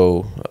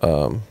flow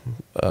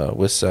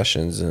with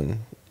sessions and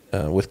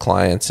with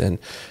clients, and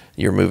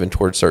you're moving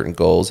towards certain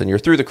goals, and you're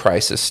through the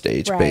crisis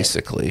stage,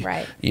 basically.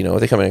 Right. You know,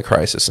 they come in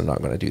crisis, and not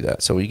going to do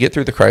that. So when you get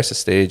through the crisis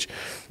stage,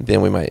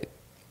 then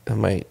I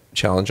might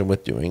challenge them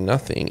with doing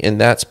nothing, and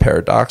that's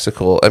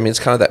paradoxical. I mean, it's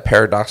kind of that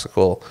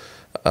paradoxical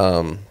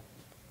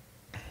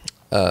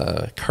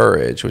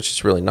courage, which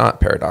is really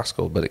not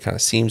paradoxical, but it kind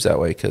of seems that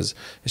way because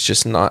it's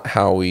just not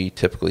how we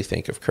typically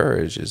think of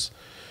courage. Is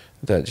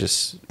that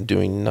just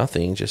doing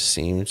nothing just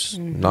seems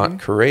not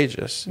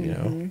courageous, you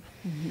know?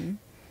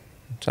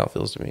 That's how it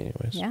feels to me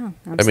anyways. Yeah,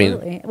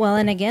 absolutely. I mean, well,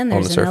 and again,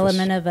 there's an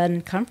element of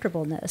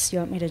uncomfortableness. You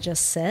want me to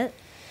just sit?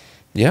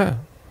 Yeah.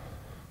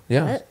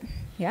 Yeah. What?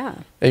 Yeah.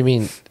 I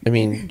mean,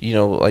 you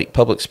know, like,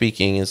 public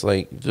speaking is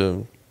like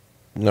the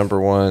number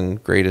one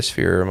greatest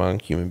fear among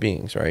human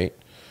beings, right?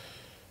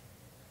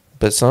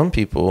 But some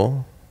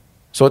people,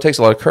 so it takes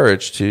a lot of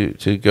courage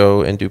to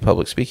go and do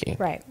public speaking.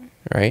 Right.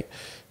 right?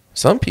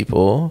 Some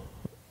people,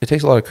 it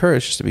takes a lot of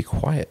courage just to be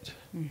quiet,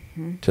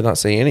 to not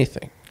say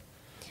anything.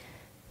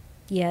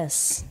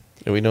 Yes.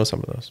 And we know some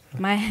of those.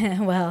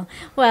 Well,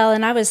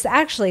 and I was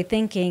actually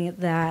thinking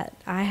that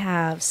I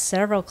have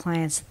several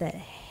clients that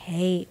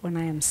hate when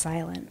I am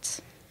silent.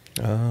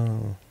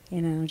 Oh.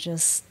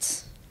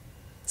 Just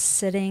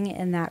sitting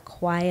in that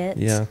quiet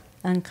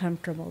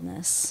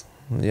uncomfortableness.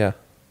 Yeah.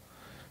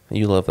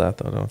 You love that,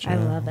 though, don't you? I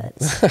love it.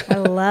 I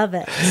love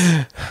it.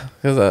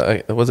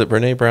 Was it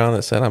Brene Brown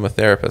that said, I'm a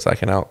therapist, I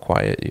can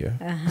out-quiet you?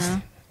 Uh-huh.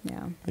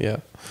 Yeah. Yeah.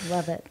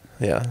 Love it.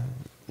 Yeah.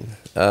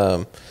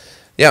 I'm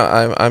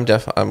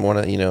one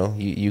of,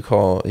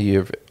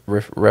 you've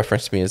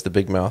referenced me as the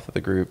big mouth of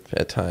the group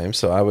at times,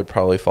 so I would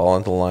probably fall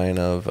into the line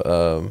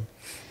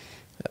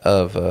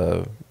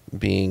of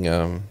being,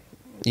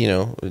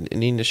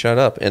 needing to shut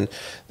up. And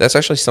that's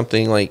actually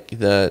something like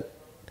that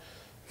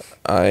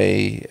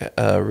I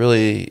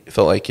really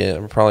felt like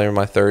probably in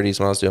my 30s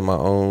when I was doing my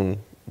own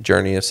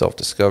journey of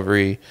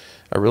self-discovery.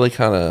 I really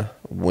kind of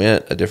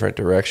went a different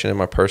direction in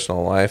my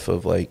personal life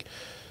of like,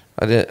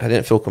 I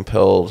didn't feel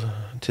compelled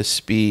to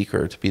speak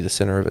or to be the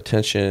center of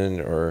attention,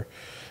 and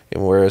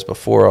whereas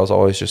before I was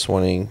always just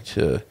wanting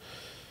to,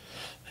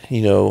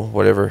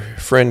 whatever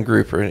friend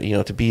group or,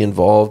 to be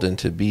involved and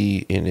to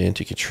be and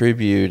to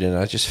contribute. And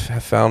I just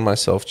have found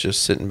myself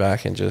just sitting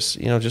back and just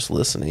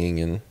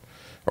listening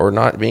or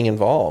not being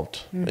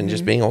involved and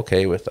just being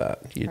okay with that,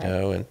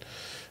 right.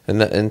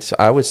 And so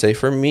I would say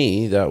for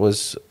me, that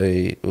was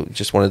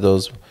just one of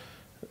those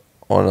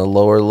on a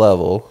lower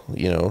level,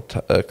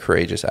 a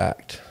courageous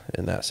act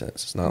in that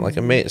sense. It's not like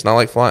it's not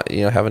like flying,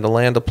 having to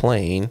land a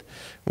plane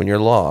when you're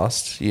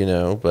lost,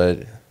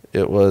 but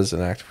it was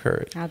an act of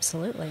courage.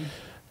 Absolutely.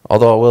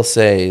 Although I will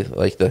say,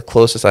 like, the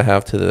closest I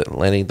have to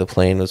landing the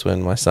plane was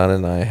when my son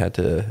and I had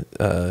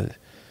to,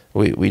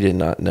 we did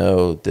not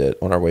know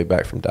that on our way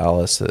back from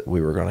Dallas that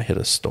we were going to hit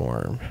a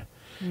storm.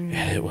 And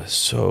it was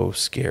so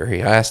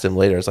scary. I asked him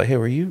later, I was like, hey,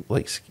 were you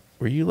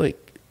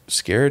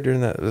scared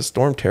during the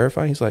storm,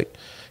 terrifying? He's like,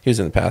 he was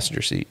in the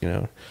passenger seat,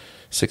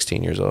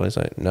 16 years old. He's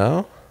like,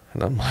 no.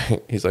 And I'm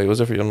like, he's like,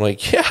 was it for you? I'm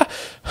like, yeah,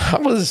 I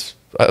was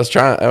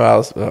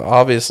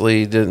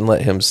obviously didn't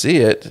let him see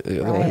it. I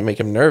didn't want to make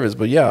him nervous,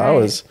 but yeah,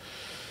 right.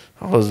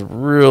 I was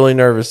really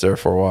nervous there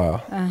for a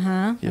while.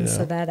 And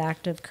so that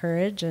act of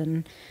courage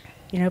and,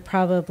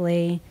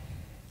 probably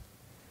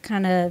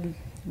kind of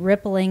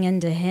rippling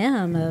into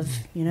him of,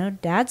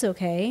 Dad's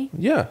okay.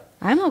 Yeah.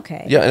 I'm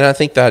okay. Yeah. And I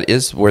think that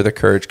is where the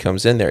courage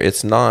comes in there.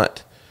 It's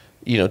not,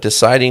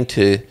 deciding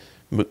to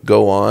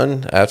go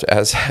on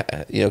as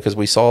because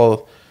we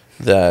saw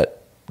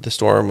that the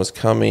storm was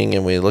coming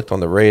and we looked on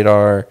the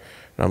radar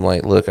and I'm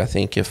like, look, I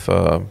think if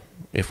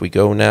we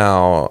go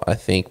now, I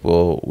think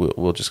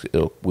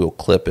we'll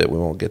clip it. We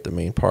won't get the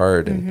main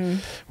part.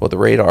 And the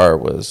radar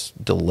was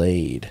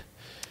delayed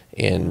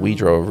and we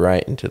drove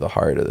right into the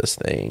heart of this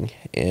thing.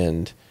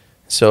 And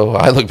so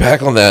I look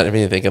back on that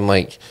and thinking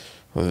like,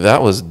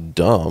 that was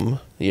dumb.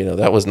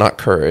 That was not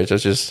courage.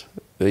 That's just,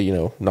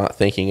 not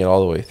thinking it all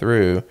the way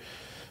through.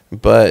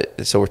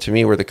 But so to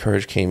me, where the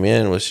courage came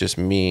in was just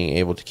me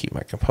able to keep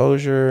my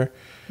composure,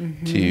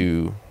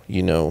 to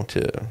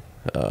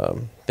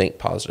think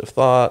positive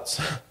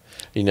thoughts,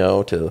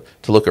 to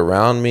look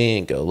around me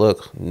and go,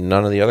 look,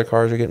 none of the other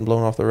cars are getting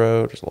blown off the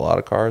road. There's a lot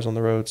of cars on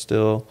the road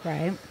still,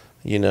 right?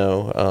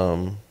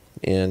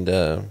 And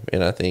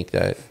I think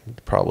that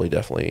probably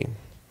definitely,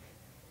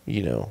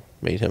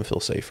 made him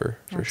feel safer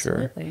for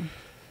Absolutely.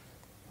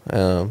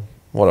 Sure.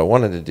 What I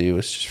wanted to do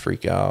was just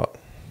freak out.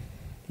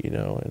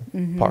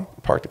 And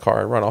park the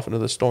car and run off into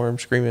the storm,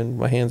 screaming,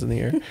 my hands in the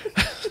air.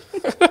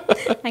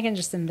 I can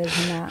just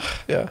envision that.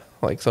 Yeah,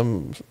 like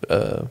some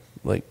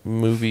like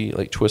movie,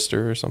 like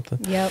Twister or something.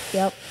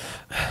 Yep.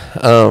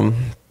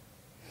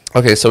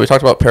 Okay, so we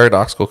talked about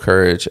paradoxical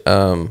courage.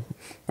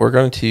 We're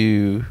going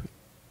to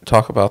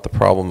talk about the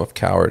problem of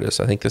cowardice.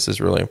 I think this is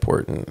really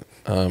important.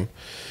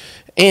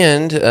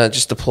 And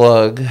just to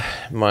plug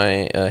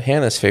my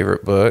Hannah's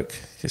favorite book,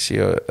 because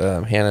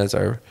Hannah's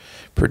our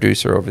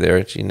producer over there.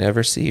 You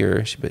never see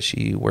her, but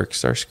she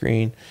works our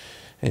screen,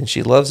 and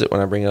she loves it when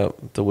I bring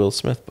up the Will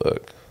Smith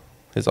book,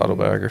 his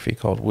autobiography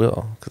called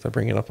Will, because I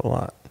bring it up a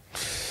lot.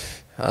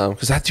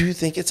 Because I do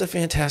think it's a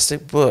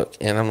fantastic book,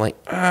 and I'm like,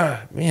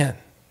 man,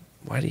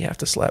 why do you have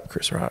to slap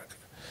Chris Rock?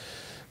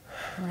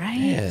 Right.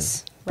 Man.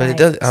 But it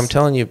does. I'm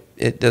telling you,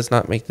 it does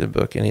not make the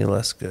book any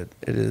less good.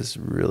 It is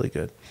really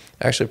good.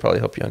 Actually, probably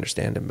help you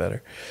understand him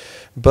better.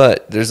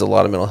 But there's a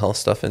lot of mental health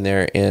stuff in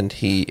there, and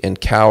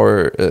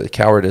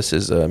cowardice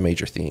is a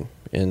major theme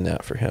in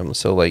that for him.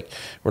 So, like,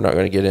 we're not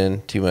going to get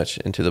in too much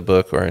into the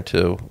book or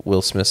into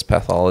Will Smith's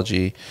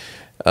pathology,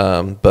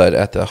 but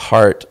at the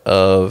heart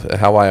of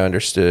how I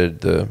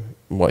understood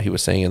what he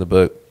was saying in the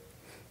book,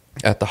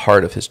 at the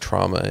heart of his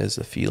trauma is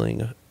a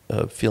feeling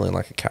of feeling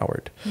like a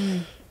coward.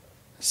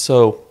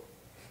 So,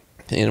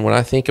 and when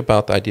I think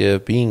about the idea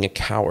of being a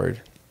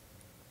coward,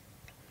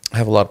 I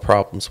have a lot of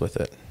problems with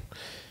it.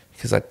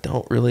 because I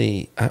don't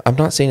really, I'm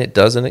not saying it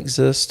doesn't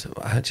exist.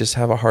 I just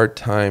have a hard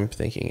time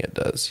thinking it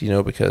does, you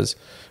know, because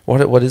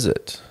what is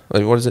it?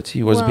 Like, what is it to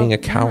you? What is being a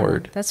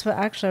coward? Yeah, that's what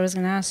actually I was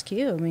going to ask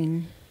you. I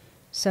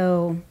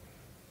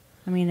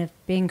mean, if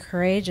being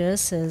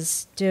courageous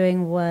is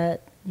doing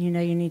what you know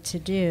you need to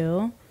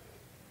do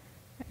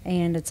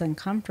and it's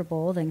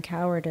uncomfortable, then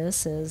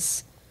cowardice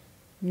is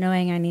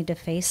knowing I need to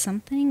face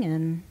something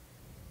and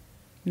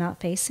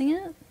not facing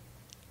it.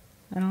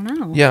 I don't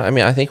know. Yeah, I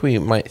mean, I think we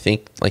might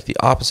think like the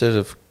opposite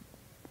of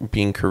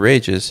being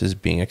courageous is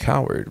being a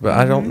coward, but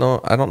I don't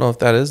know. I don't know if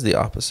that is the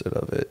opposite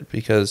of it,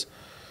 because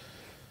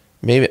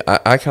maybe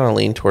I kind of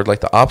lean toward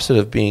like the opposite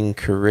of being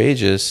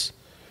courageous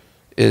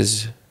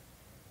is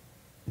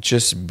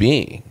just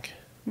being.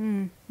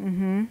 You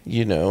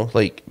know,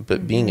 like,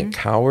 but being a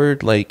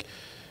coward, like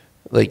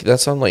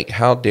that's on like,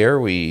 how dare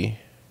we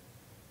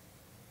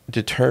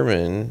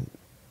determine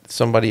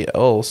somebody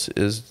else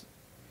is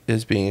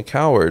being a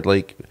coward?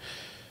 Like,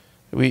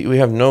 we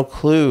have no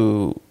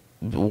clue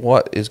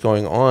what is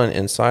going on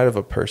inside of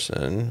a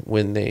person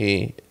when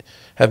they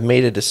have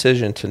made a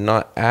decision to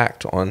not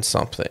act on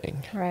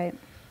something. Right.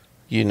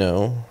 You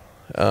know,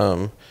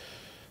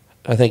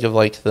 I think of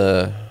like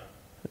the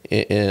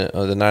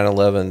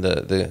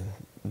 9/11,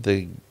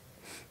 the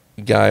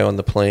guy on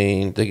the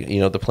plane,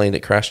 the plane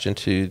that crashed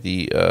into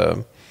the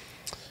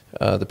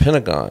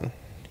Pentagon,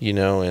 you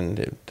know,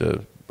 and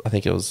I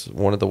think it was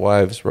one of the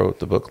wives wrote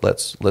the book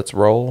Let's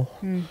Roll.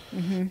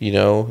 You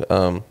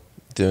know,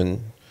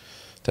 then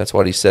that's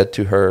what he said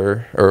to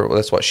her, or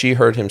that's what she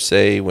heard him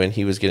say when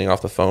he was getting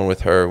off the phone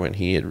with her, when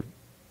he had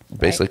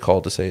basically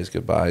called to say his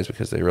goodbyes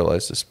because they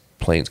realized this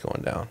plane's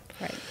going down.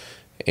 Right.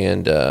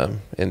 And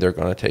they're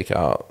going to take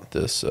out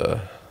this.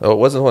 It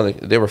wasn't the one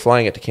they were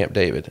flying it to Camp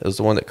David. It was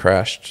the one that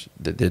crashed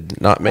that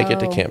did not make it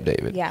to Camp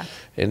David. Yeah.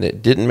 And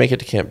it didn't make it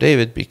to Camp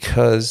David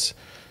because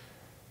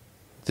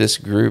this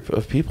group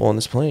of people on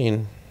this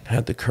plane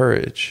had the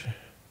courage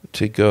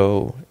to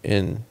go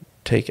and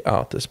take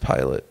out this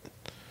pilot,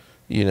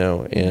 you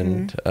know,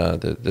 and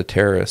the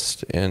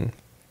terrorist, and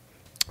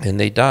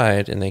they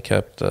died, and they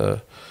kept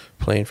the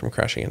plane from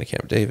crashing into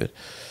Camp David.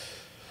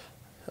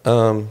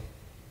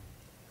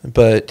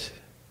 But,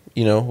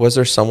 you know, was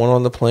there someone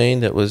on the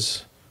plane that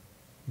was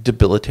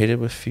debilitated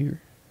with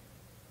fear?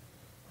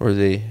 Or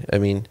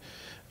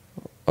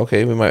okay,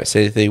 we might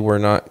say they were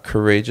not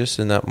courageous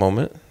in that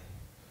moment,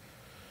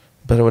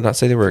 but I would not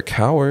say they were a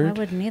coward. I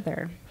wouldn't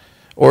either.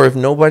 Or if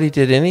nobody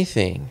did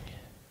anything,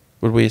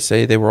 would we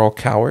say they were all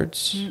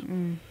cowards?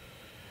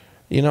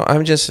 You know,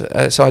 I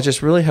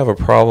just really have a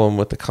problem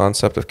with the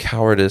concept of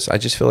cowardice. I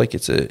just feel like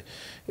it's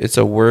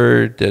a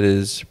word that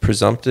is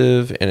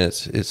presumptive, and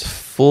it's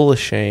full of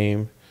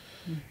shame,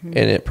 and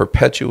it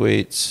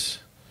perpetuates,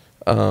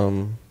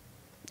 a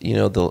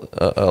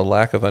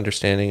lack of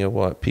understanding of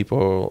what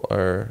people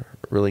are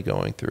really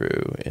going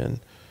through, and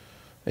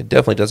it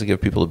definitely doesn't give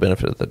people the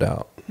benefit of the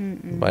doubt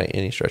by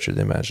any stretch of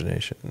the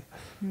imagination.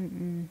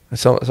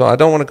 So I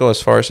don't want to go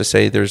as far as to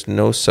say there's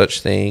no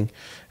such thing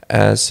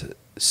as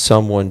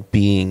someone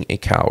being a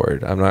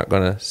coward. I'm not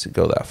going to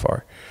go that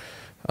far.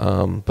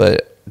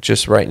 But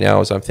just right now,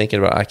 as I'm thinking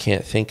about it, I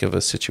can't think of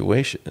a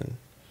situation.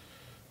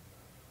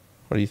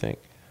 What do you think?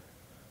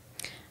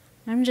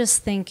 I'm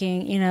just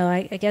thinking, you know,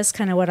 I guess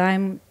kind of what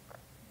I'm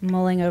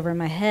mulling over in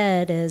my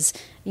head is,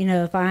 you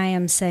know, if I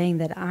am saying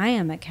that I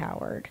am a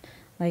coward,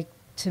 like,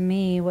 to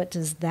me, what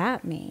does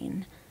that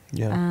mean?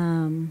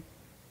 Yeah.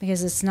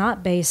 Because it's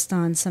not based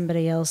on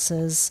somebody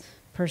else's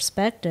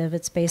perspective.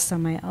 It's based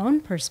on my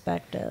own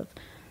perspective.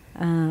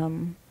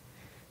 But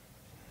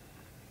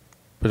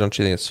don't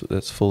you think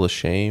that's full of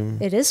shame?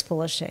 It is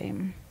full of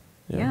shame.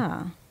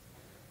 Yeah.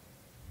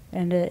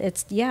 And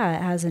it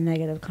has a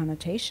negative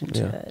connotation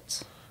to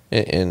it.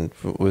 And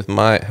with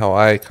how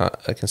I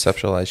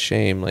conceptualize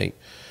shame, like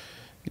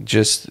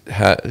just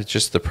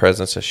the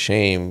presence of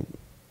shame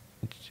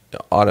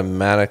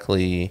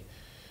automatically,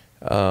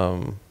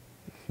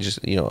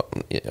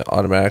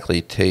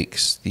 automatically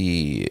takes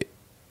the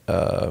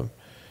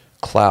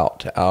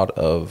clout out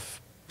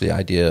of the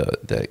idea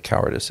that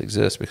cowardice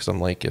exists, because I'm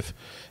like, if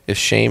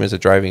shame is a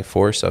driving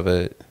force of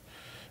it,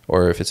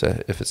 or if it's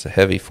a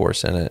heavy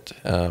force in it,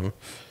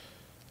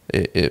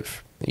 it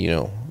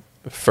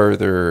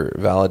further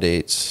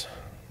validates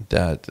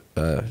that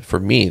for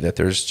me that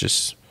there's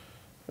just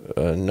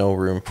no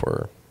room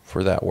for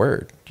that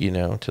word,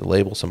 to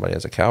label somebody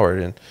as a coward.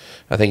 And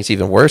I think it's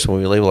even worse when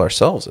we label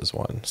ourselves as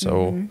one.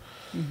 So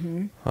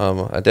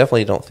I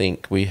definitely don't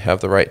think we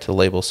have the right to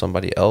label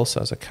somebody else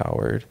as a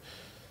coward.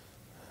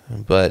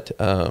 But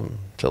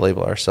to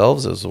label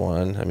ourselves as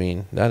one, I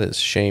mean, that is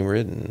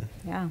shame-ridden.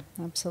 Yeah,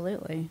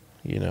 absolutely.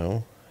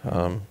 Do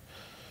I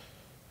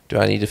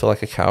need to feel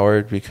like a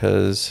coward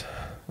because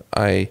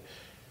I,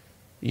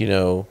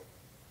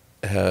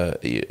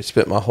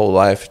 spent my whole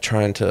life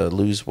trying to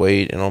lose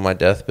weight, and on my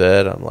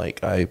deathbed, I'm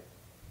like, I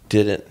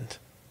didn't.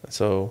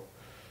 So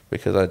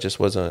because I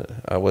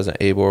wasn't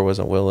able or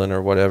wasn't willing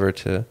or whatever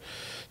to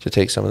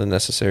take some of the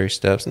necessary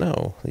steps.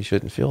 No, you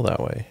shouldn't feel that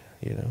way,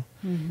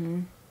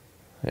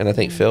 And I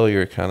think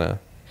failure kind of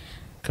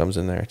comes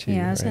in there too.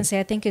 Yeah, I was right? going to say,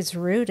 I think it's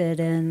rooted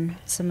in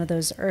some of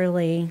those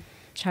early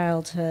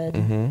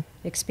childhood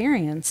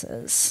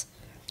experiences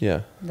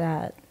Yeah.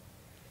 that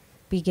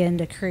begin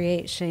to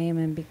create shame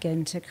and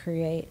begin to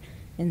create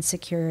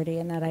insecurity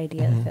and that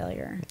idea of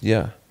failure.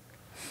 Yeah.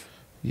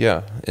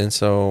 Yeah. And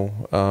so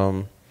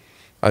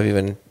I've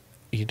even,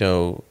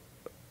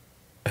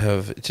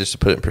 have, just to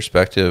put it in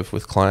perspective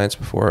with clients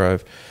before,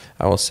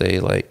 I will say,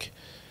 like,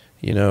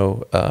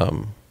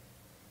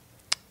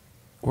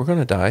 we're going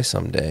to die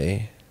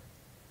someday.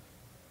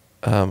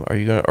 Are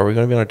we going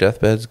to be on our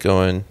deathbeds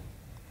going,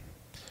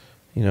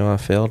 I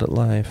failed at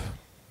life,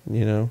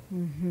 I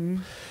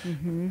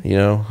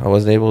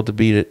wasn't able to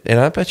beat it. And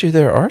I bet you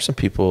there are some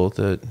people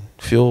that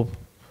feel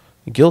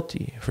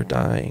guilty for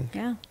dying.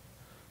 Yeah.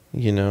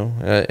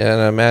 And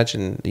I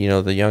imagine,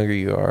 the younger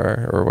you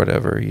are or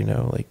whatever,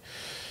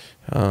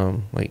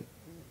 like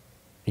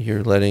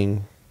you're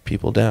letting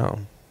people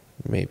down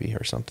maybe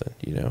or something,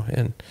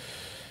 and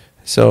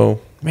so,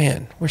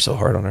 man, we're so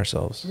hard on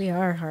ourselves. We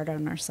are hard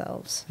on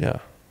ourselves. Yeah.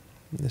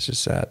 It's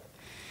just sad.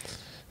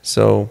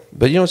 So,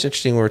 but what's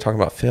interesting when we're talking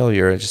about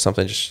failure, it's just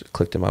something just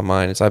clicked in my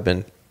mind, is I've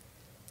been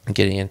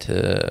getting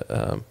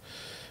into,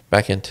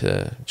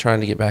 trying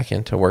to get back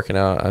into working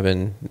out. I've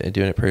been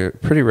doing it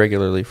pretty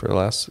regularly for the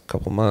last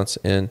couple months,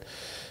 and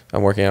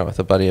I'm working out with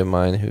a buddy of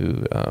mine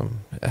who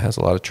has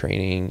a lot of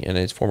training, and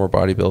is a former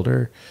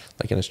bodybuilder,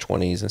 like in his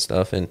 20s and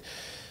stuff, and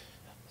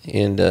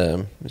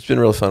it's been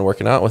really fun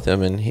working out with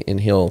him, and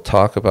he'll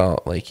talk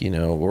about, like,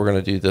 we're going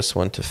to do this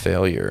one to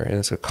failure, and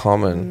it's a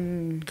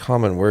common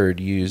word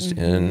used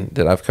in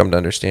that I've come to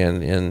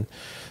understand in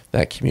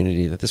that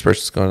community, that this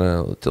person's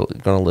going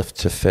to lift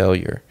to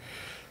failure,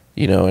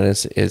 and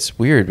it's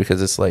weird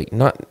because it's like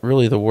not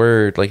really the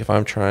word, like if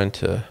I'm trying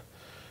to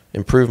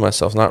improve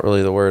myself, not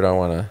really the word I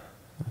want to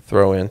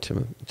throw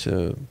into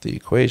the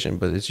equation,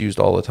 but it's used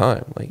all the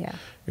time. Like, you're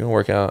going to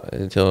work out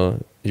until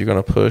you're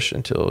going to push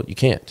until you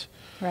can't.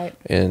 Right.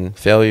 And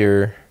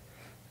failure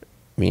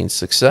means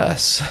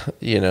success,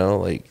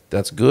 like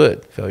that's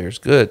good. Failure's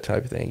good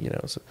type of thing,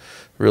 so it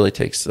really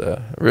takes,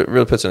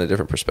 really puts it in a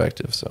different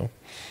perspective. So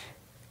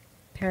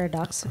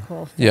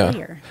paradoxical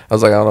failure. Yeah. I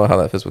was like, I don't know how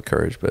that fits with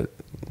courage, but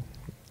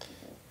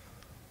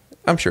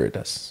I'm sure it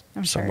does.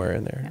 I'm somewhere sure.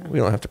 in there. Yeah. We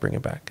don't have to bring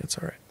it back. It's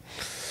all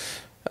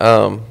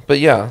right. But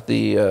yeah,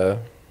 the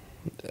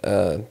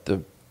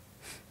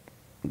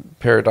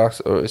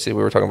paradox. Oh, see,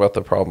 we were talking about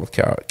the problem with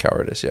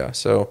cowardice. Yeah.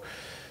 So,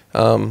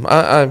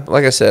 I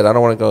like I said, I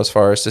don't want to go as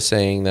far as to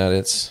saying that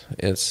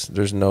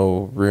there's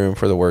no room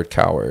for the word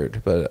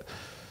coward, but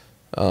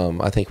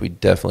I think we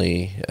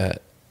definitely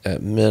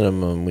at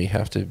minimum we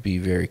have to be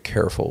very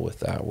careful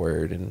with that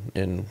word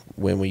and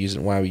when we use it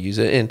and why we use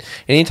it. And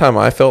anytime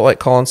I felt like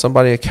calling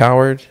somebody a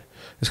coward,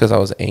 it's because I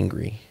was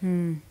angry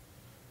and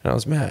I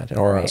was mad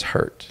or I was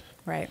hurt.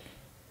 Right.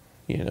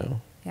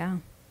 Yeah.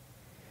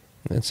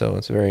 And so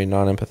it's a very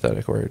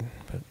non-empathetic word.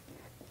 But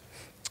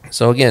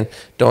so again,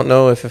 don't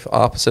know if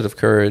opposite of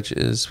courage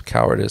is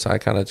cowardice. I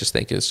kind of just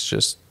think it's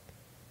just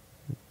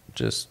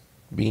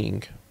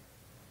being,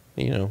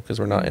 because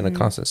we're not in a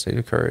constant state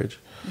of courage.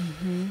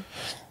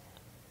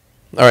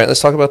 All right,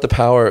 let's talk about the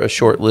power of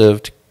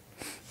short-lived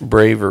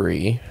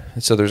bravery.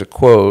 So there's a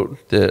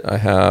quote that I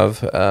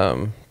have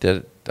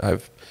that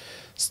I've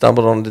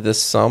stumbled onto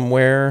this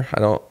somewhere.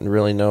 I don't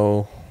really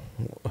know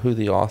who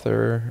the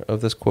author of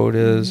this quote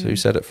is, who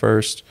said it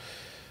first.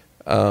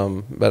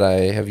 But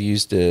I have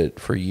used it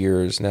for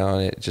years now,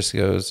 and it just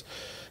goes,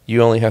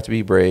 you only have to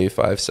be brave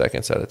 5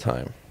 seconds at a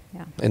time.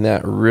 Yeah. And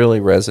that really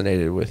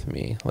resonated with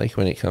me, like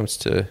when it comes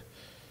to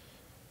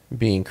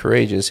being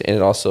courageous. And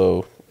it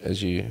also,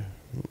 as you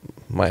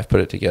might have put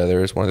it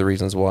together, is one of the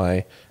reasons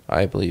why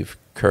I believe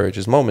courage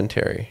is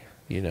momentary.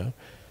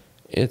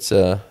 It's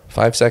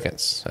 5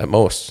 seconds at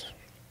most.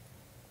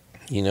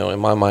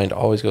 And my mind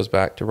always goes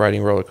back to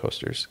riding roller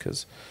coasters,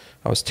 because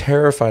I was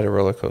terrified of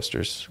roller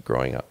coasters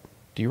growing up.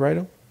 Do you ride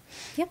them?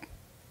 Yep.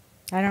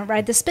 I don't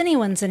ride the spinny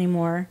ones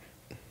anymore,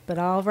 but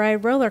I'll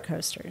ride roller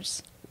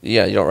coasters.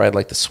 Yeah, you don't ride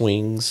like the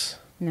swings?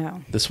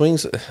 No. The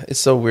swings, it's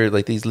so weird.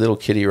 Like these little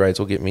kiddie rides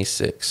will get me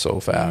sick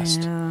so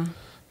fast. Yeah.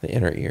 The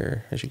inner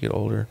ear as you get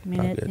older. I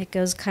mean, it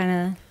goes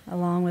kind of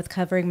along with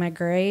covering my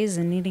grays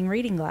and needing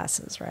reading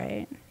glasses,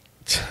 right?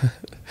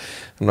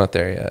 I'm not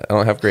there yet. I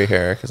don't have gray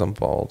hair because I'm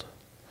bald.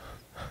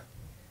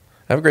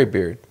 I have a gray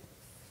beard.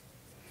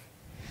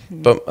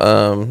 But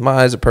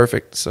my eyes are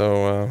perfect,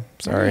 so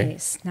sorry.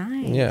 Nice.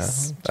 Yeah,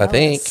 Jealous. I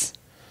think.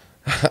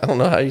 I don't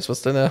know how you're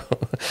supposed to know.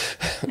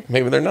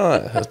 Maybe they're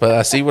not, but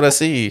I see what I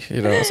see, so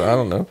I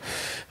don't know.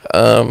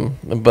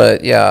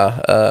 But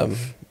yeah,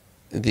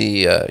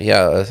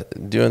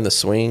 doing the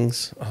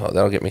swings,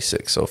 that'll get me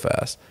sick so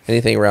fast.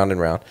 Anything round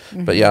and round.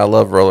 But yeah, I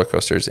love roller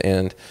coasters,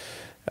 and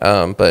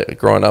but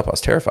growing up, I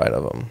was terrified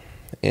of them,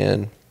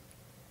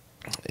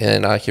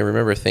 and I can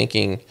remember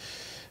thinking,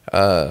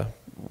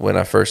 when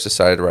I first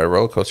decided to ride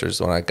roller coasters,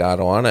 when I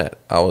got on it,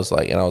 I was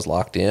like, and I was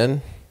locked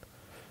in.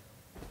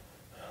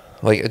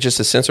 Like, just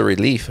a sense of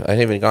relief. It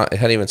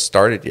hadn't even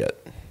started yet.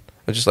 I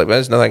was just like, well,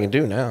 there's nothing I can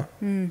do now.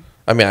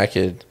 I mean, I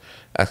could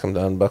ask them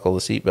to unbuckle the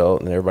seatbelt,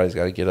 and everybody's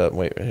got to get up and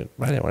wait. I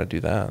didn't want to do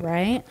that.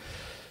 Right.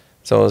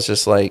 So it's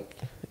just like,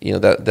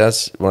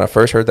 that's when I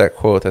first heard that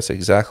quote, that's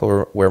exactly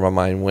where my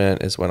mind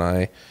went, is when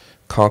I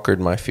conquered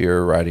my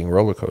fear of riding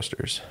roller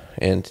coasters.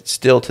 And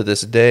still to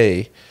this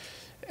day,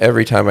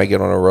 every time I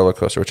get on a roller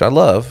coaster, which I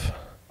love,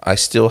 I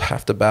still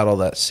have to battle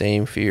that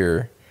same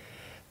fear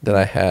that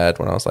I had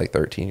when I was like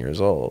 13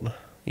 years old.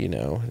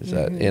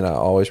 And I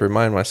always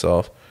remind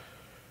myself,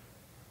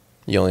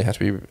 you only have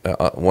to be,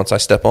 once I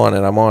step on it,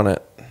 I'm on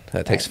it.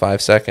 That takes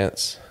 5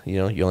 seconds. You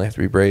only have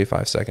to be brave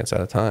 5 seconds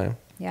at a time.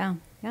 Yeah.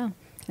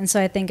 And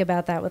so I think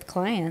about that with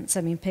clients.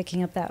 I mean,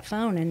 picking up that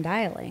phone and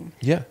dialing.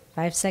 Yeah.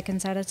 5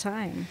 seconds at a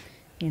time.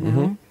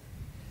 Mm-hmm.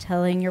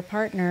 Telling your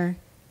partner,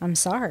 I'm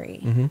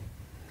sorry. Mm-hmm.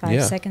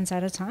 5 seconds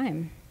at a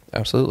time.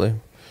 Absolutely.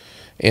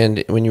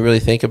 And when you really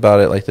think about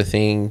it, like the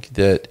thing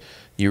that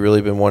you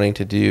really been wanting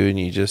to do, and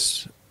you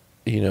just,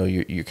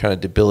 you're kind of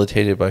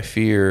debilitated by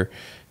fear,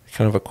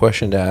 kind of a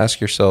question to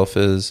ask yourself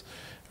is,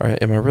 all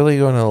right, am I really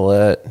going to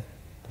let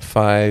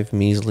 5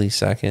 measly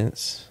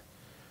seconds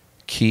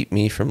keep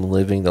me from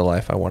living the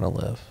life I want to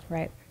live?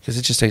 Right. Because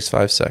it just takes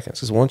 5 seconds.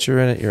 Because once you're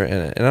in it, you're in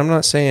it. And I'm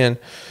not saying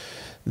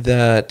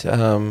that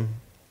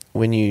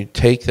when you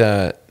take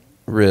that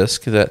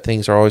risk that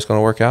things are always going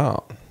to work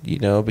out,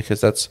 because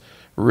that's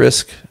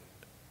risk,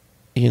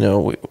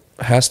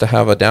 has to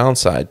have a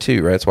downside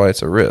too, right? That's why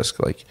it's a risk.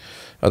 Like,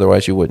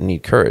 otherwise you wouldn't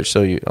need courage.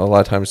 So a lot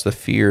of times the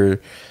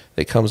fear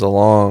that comes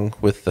along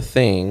with the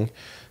thing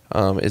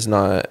is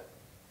not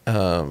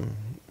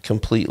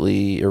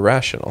completely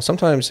irrational.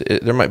 Sometimes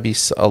there might be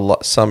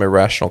some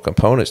irrational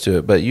components to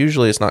it, but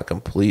usually it's not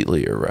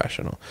completely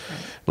irrational.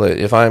 Right. Like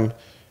if I'm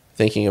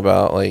thinking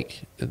about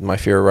like my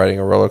fear of riding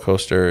a roller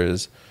coaster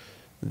is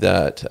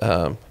that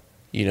I'm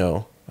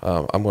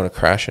going to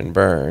crash and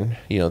burn.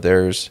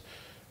 There's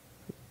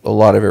a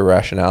lot of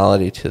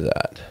irrationality to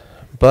that,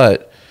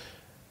 but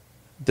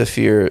the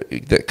fear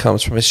that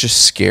comes from it's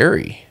just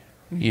scary.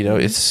 Mm-hmm.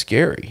 It's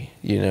scary.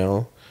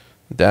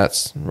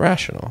 That's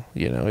rational.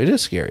 It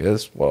is scary.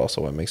 That's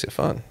what makes it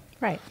fun.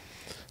 Right.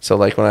 So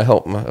like when I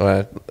help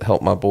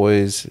my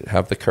boys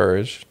have the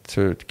courage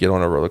to get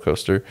on a roller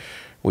coaster,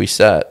 we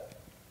sat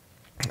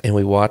and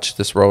we watched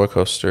this roller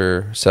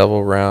coaster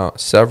several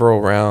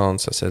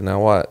rounds. I said,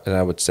 now what? And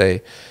I would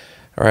say,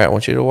 all right, I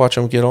want you to watch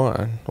them get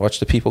on. Watch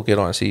the people get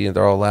on. See,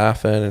 they're all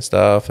laughing and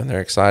stuff, and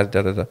they're excited,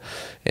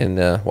 and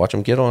watch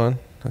them get on.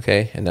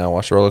 Okay, and now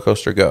watch the roller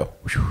coaster go.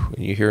 And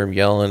you hear them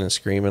yelling and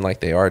screaming like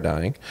they are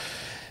dying.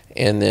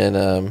 And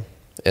then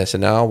I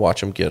said, now I'll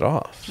watch them get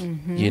off,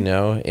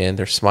 and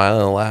they're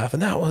smiling and laughing.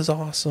 That was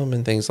awesome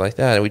and things like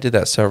that. And we did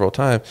that several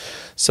times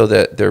so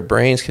that their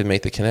brains could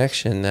make the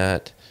connection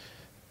that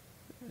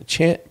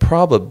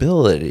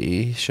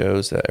probability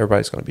shows that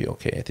everybody's going to be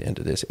okay at the end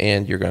of this,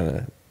 and you're going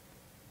to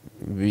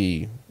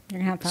be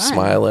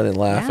smiling and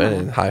laughing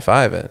and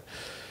high-fiving,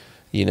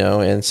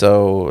 and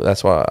so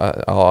that's why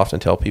I'll often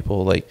tell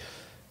people, like,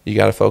 you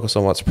got to focus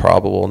on what's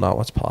probable, not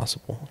what's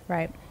possible.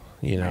 Right.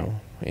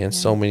 And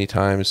so many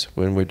times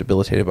when we're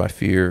debilitated by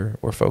fear,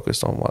 we're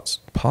focused on what's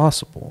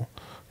possible.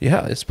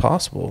 Yeah, it's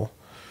possible.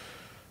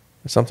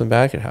 Something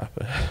bad could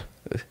happen.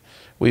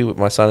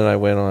 My son and I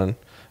went on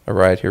a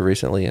ride here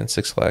recently in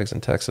Six Flags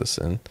in Texas,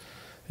 and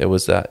it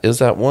was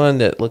that one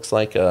that looks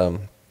like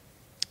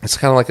it's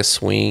kind of like a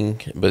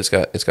swing, but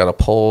it's got a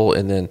pole,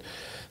 and then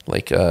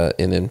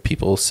and then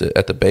people sit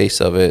at the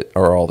base of it,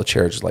 or all the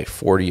chairs, like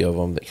 40 of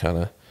them that kind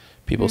of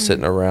people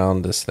sitting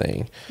around this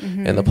thing,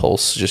 and the pole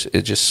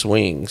just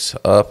swings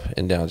up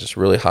and down just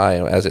really high,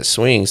 and as it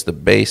swings, the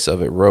base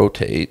of it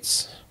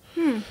rotates.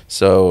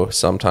 So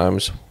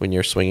sometimes when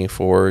you're swinging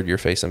forward, you're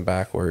facing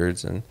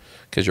backwards, and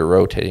because you're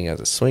rotating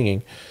as it's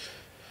swinging.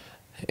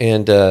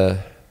 And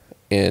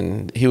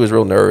he was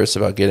real nervous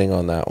about getting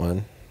on that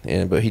one,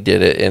 but he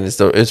did it, and it's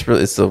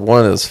the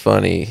one of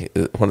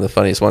the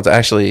funniest ones. I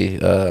actually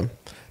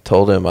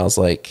told him,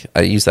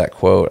 I used that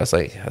quote. I was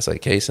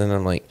like, Kason,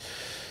 I'm like,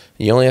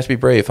 you only have to be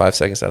brave 5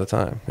 seconds at a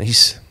time. And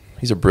he's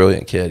a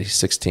brilliant kid. He's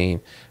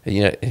 16.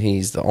 And,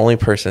 he's the only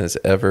person that's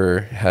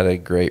ever had a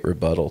great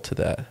rebuttal to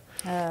that.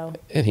 Oh.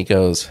 And he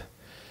goes,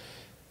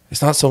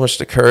 it's not so much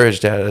the courage,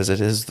 Dad, as it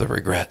is the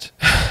regret.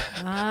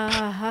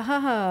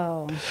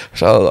 Oh.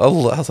 So I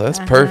was like, that's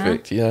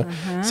perfect.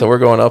 So we're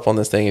going up on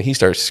this thing, and he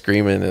starts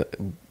screaming,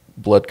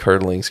 blood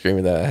curdling,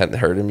 screaming that I hadn't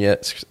heard him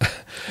yet.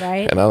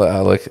 Right. And I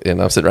look, and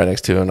I'm sitting right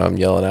next to him, and I'm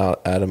yelling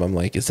out at him. I'm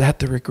like, is that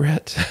the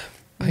regret?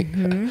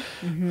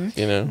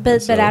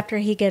 But after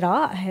he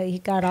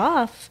got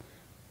off,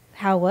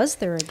 how was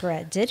the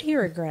regret? Did he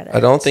regret it? I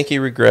don't think he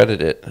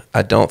regretted it.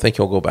 I don't think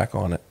he'll go back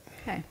on it.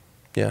 Okay.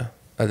 Yeah.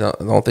 I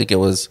don't think it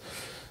was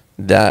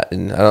that,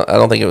 and I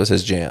don't think it was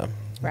his jam.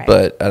 Right.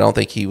 But I don't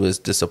think he was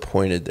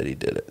disappointed that he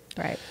did it.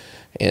 Right.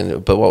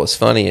 But what was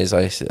funny is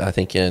I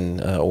think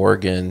in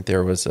Oregon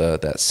there was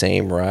that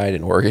same ride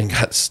in Oregon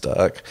got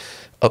stuck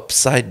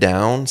upside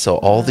down. So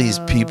all these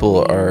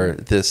people are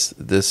this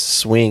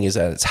swing is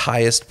at its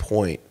highest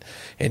point,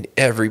 and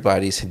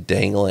everybody's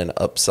dangling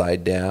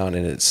upside down,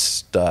 and it's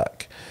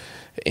stuck.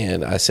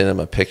 And I sent him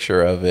a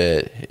picture of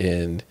it,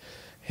 and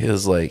he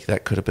was like,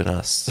 that could have been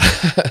us.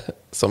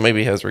 So maybe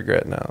he has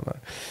regret now.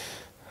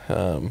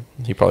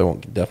 He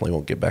definitely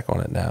won't get back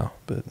on it now,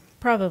 but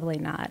Probably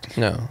not.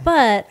 no.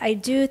 But I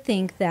do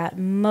think that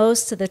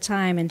most of the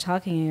time in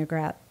talking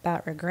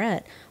about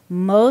regret,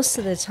 most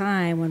of the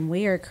time when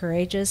we are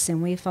courageous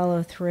and we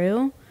follow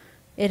through,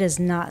 it is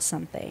not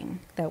something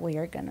that we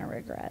are going to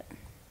regret.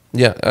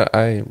 Yeah,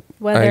 I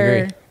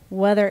agree.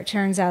 Whether it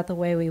turns out the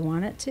way we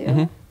want it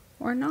to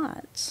or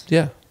not.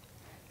 Yeah.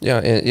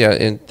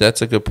 And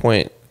that's a good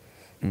point.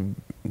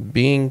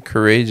 Being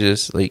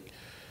courageous, like,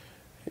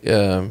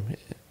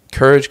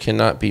 courage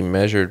cannot be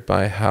measured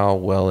by how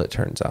well it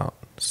turns out.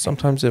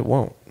 Sometimes it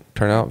won't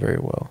turn out very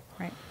well.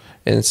 Right.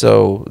 And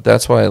so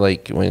that's why,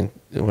 like, when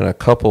a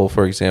couple,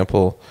 for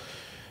example,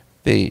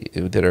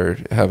 that are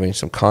having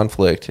some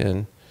conflict,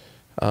 and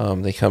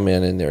they come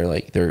in and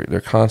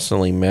they're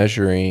constantly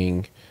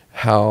measuring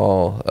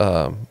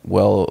how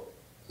well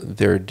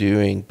they're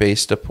doing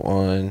based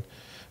upon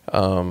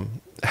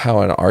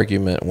how an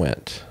argument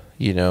went.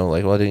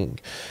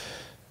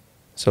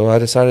 So I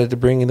decided to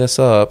bring this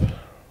up,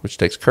 which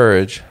takes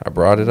courage. I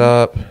brought it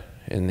up,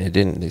 and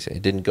they say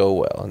it didn't go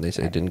well. And they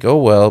say it didn't go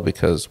well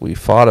because we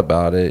fought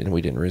about it and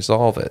we didn't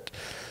resolve it.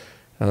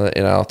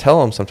 And I'll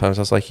tell them sometimes,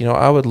 I was like,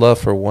 I would love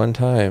for one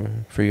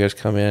time for you guys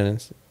to come in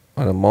and,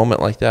 on a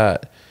moment like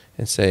that,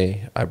 and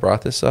say, I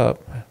brought this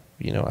up.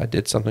 I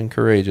did something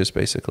courageous,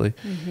 basically.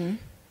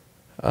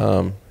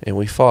 And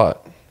we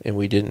fought, and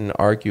we didn't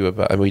argue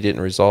about it, and we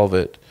didn't resolve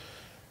it.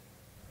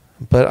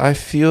 But I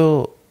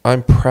feel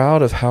I'm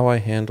proud of how I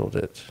handled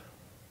it.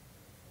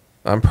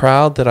 I'm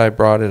proud that I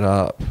brought it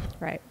up.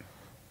 Right.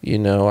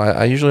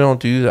 I usually don't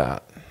do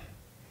that.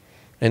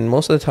 And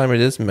most of the time it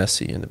is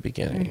messy in the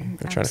beginning.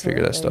 I'm trying to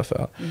figure that stuff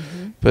out.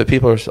 But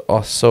people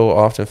are so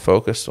often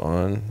focused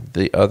on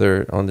this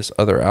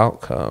other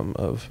outcome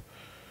of,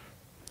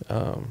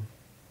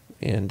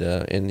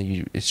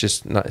 it's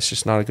just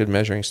not a good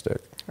measuring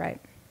stick. Right.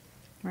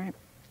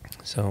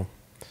 So,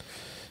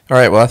 all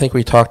right. Well, I think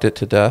we talked it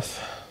to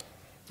death.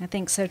 I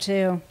think so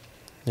too.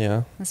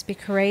 Yeah. Let's be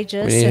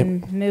courageous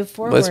and move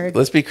forward.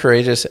 Let's be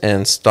courageous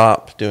and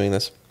stop doing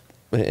this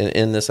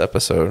in this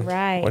episode.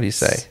 Right. What do you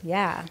say?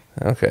 Yeah.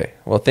 Okay.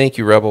 Well, thank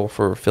you, Rebel,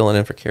 for filling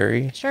in for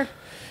Carrie. Sure.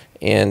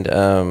 And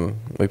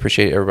we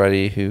appreciate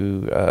everybody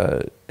who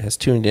has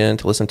tuned in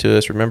to listen to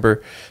us.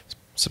 Remember,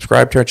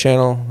 subscribe to our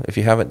channel. If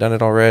you haven't done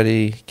it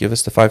already, give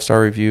us the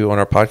 5-star review on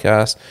our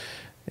podcast.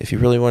 If you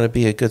really want to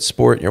be a good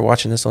sport and you're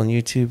watching this on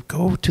YouTube,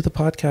 go to the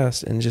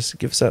podcast and just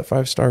give us that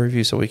 5-star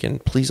review so we can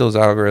please those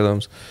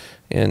algorithms.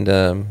 And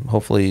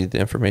hopefully the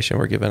information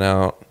we're giving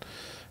out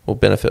will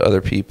benefit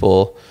other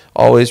people.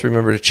 Always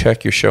remember to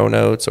check your show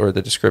notes or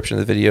the description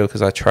of the video,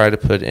 because I try to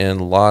put in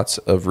lots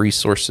of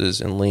resources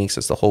and links.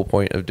 That's the whole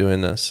point of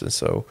doing this. And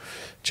so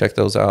check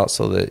those out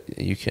so that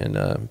you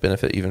can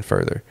benefit even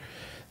further.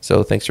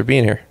 So thanks for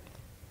being here.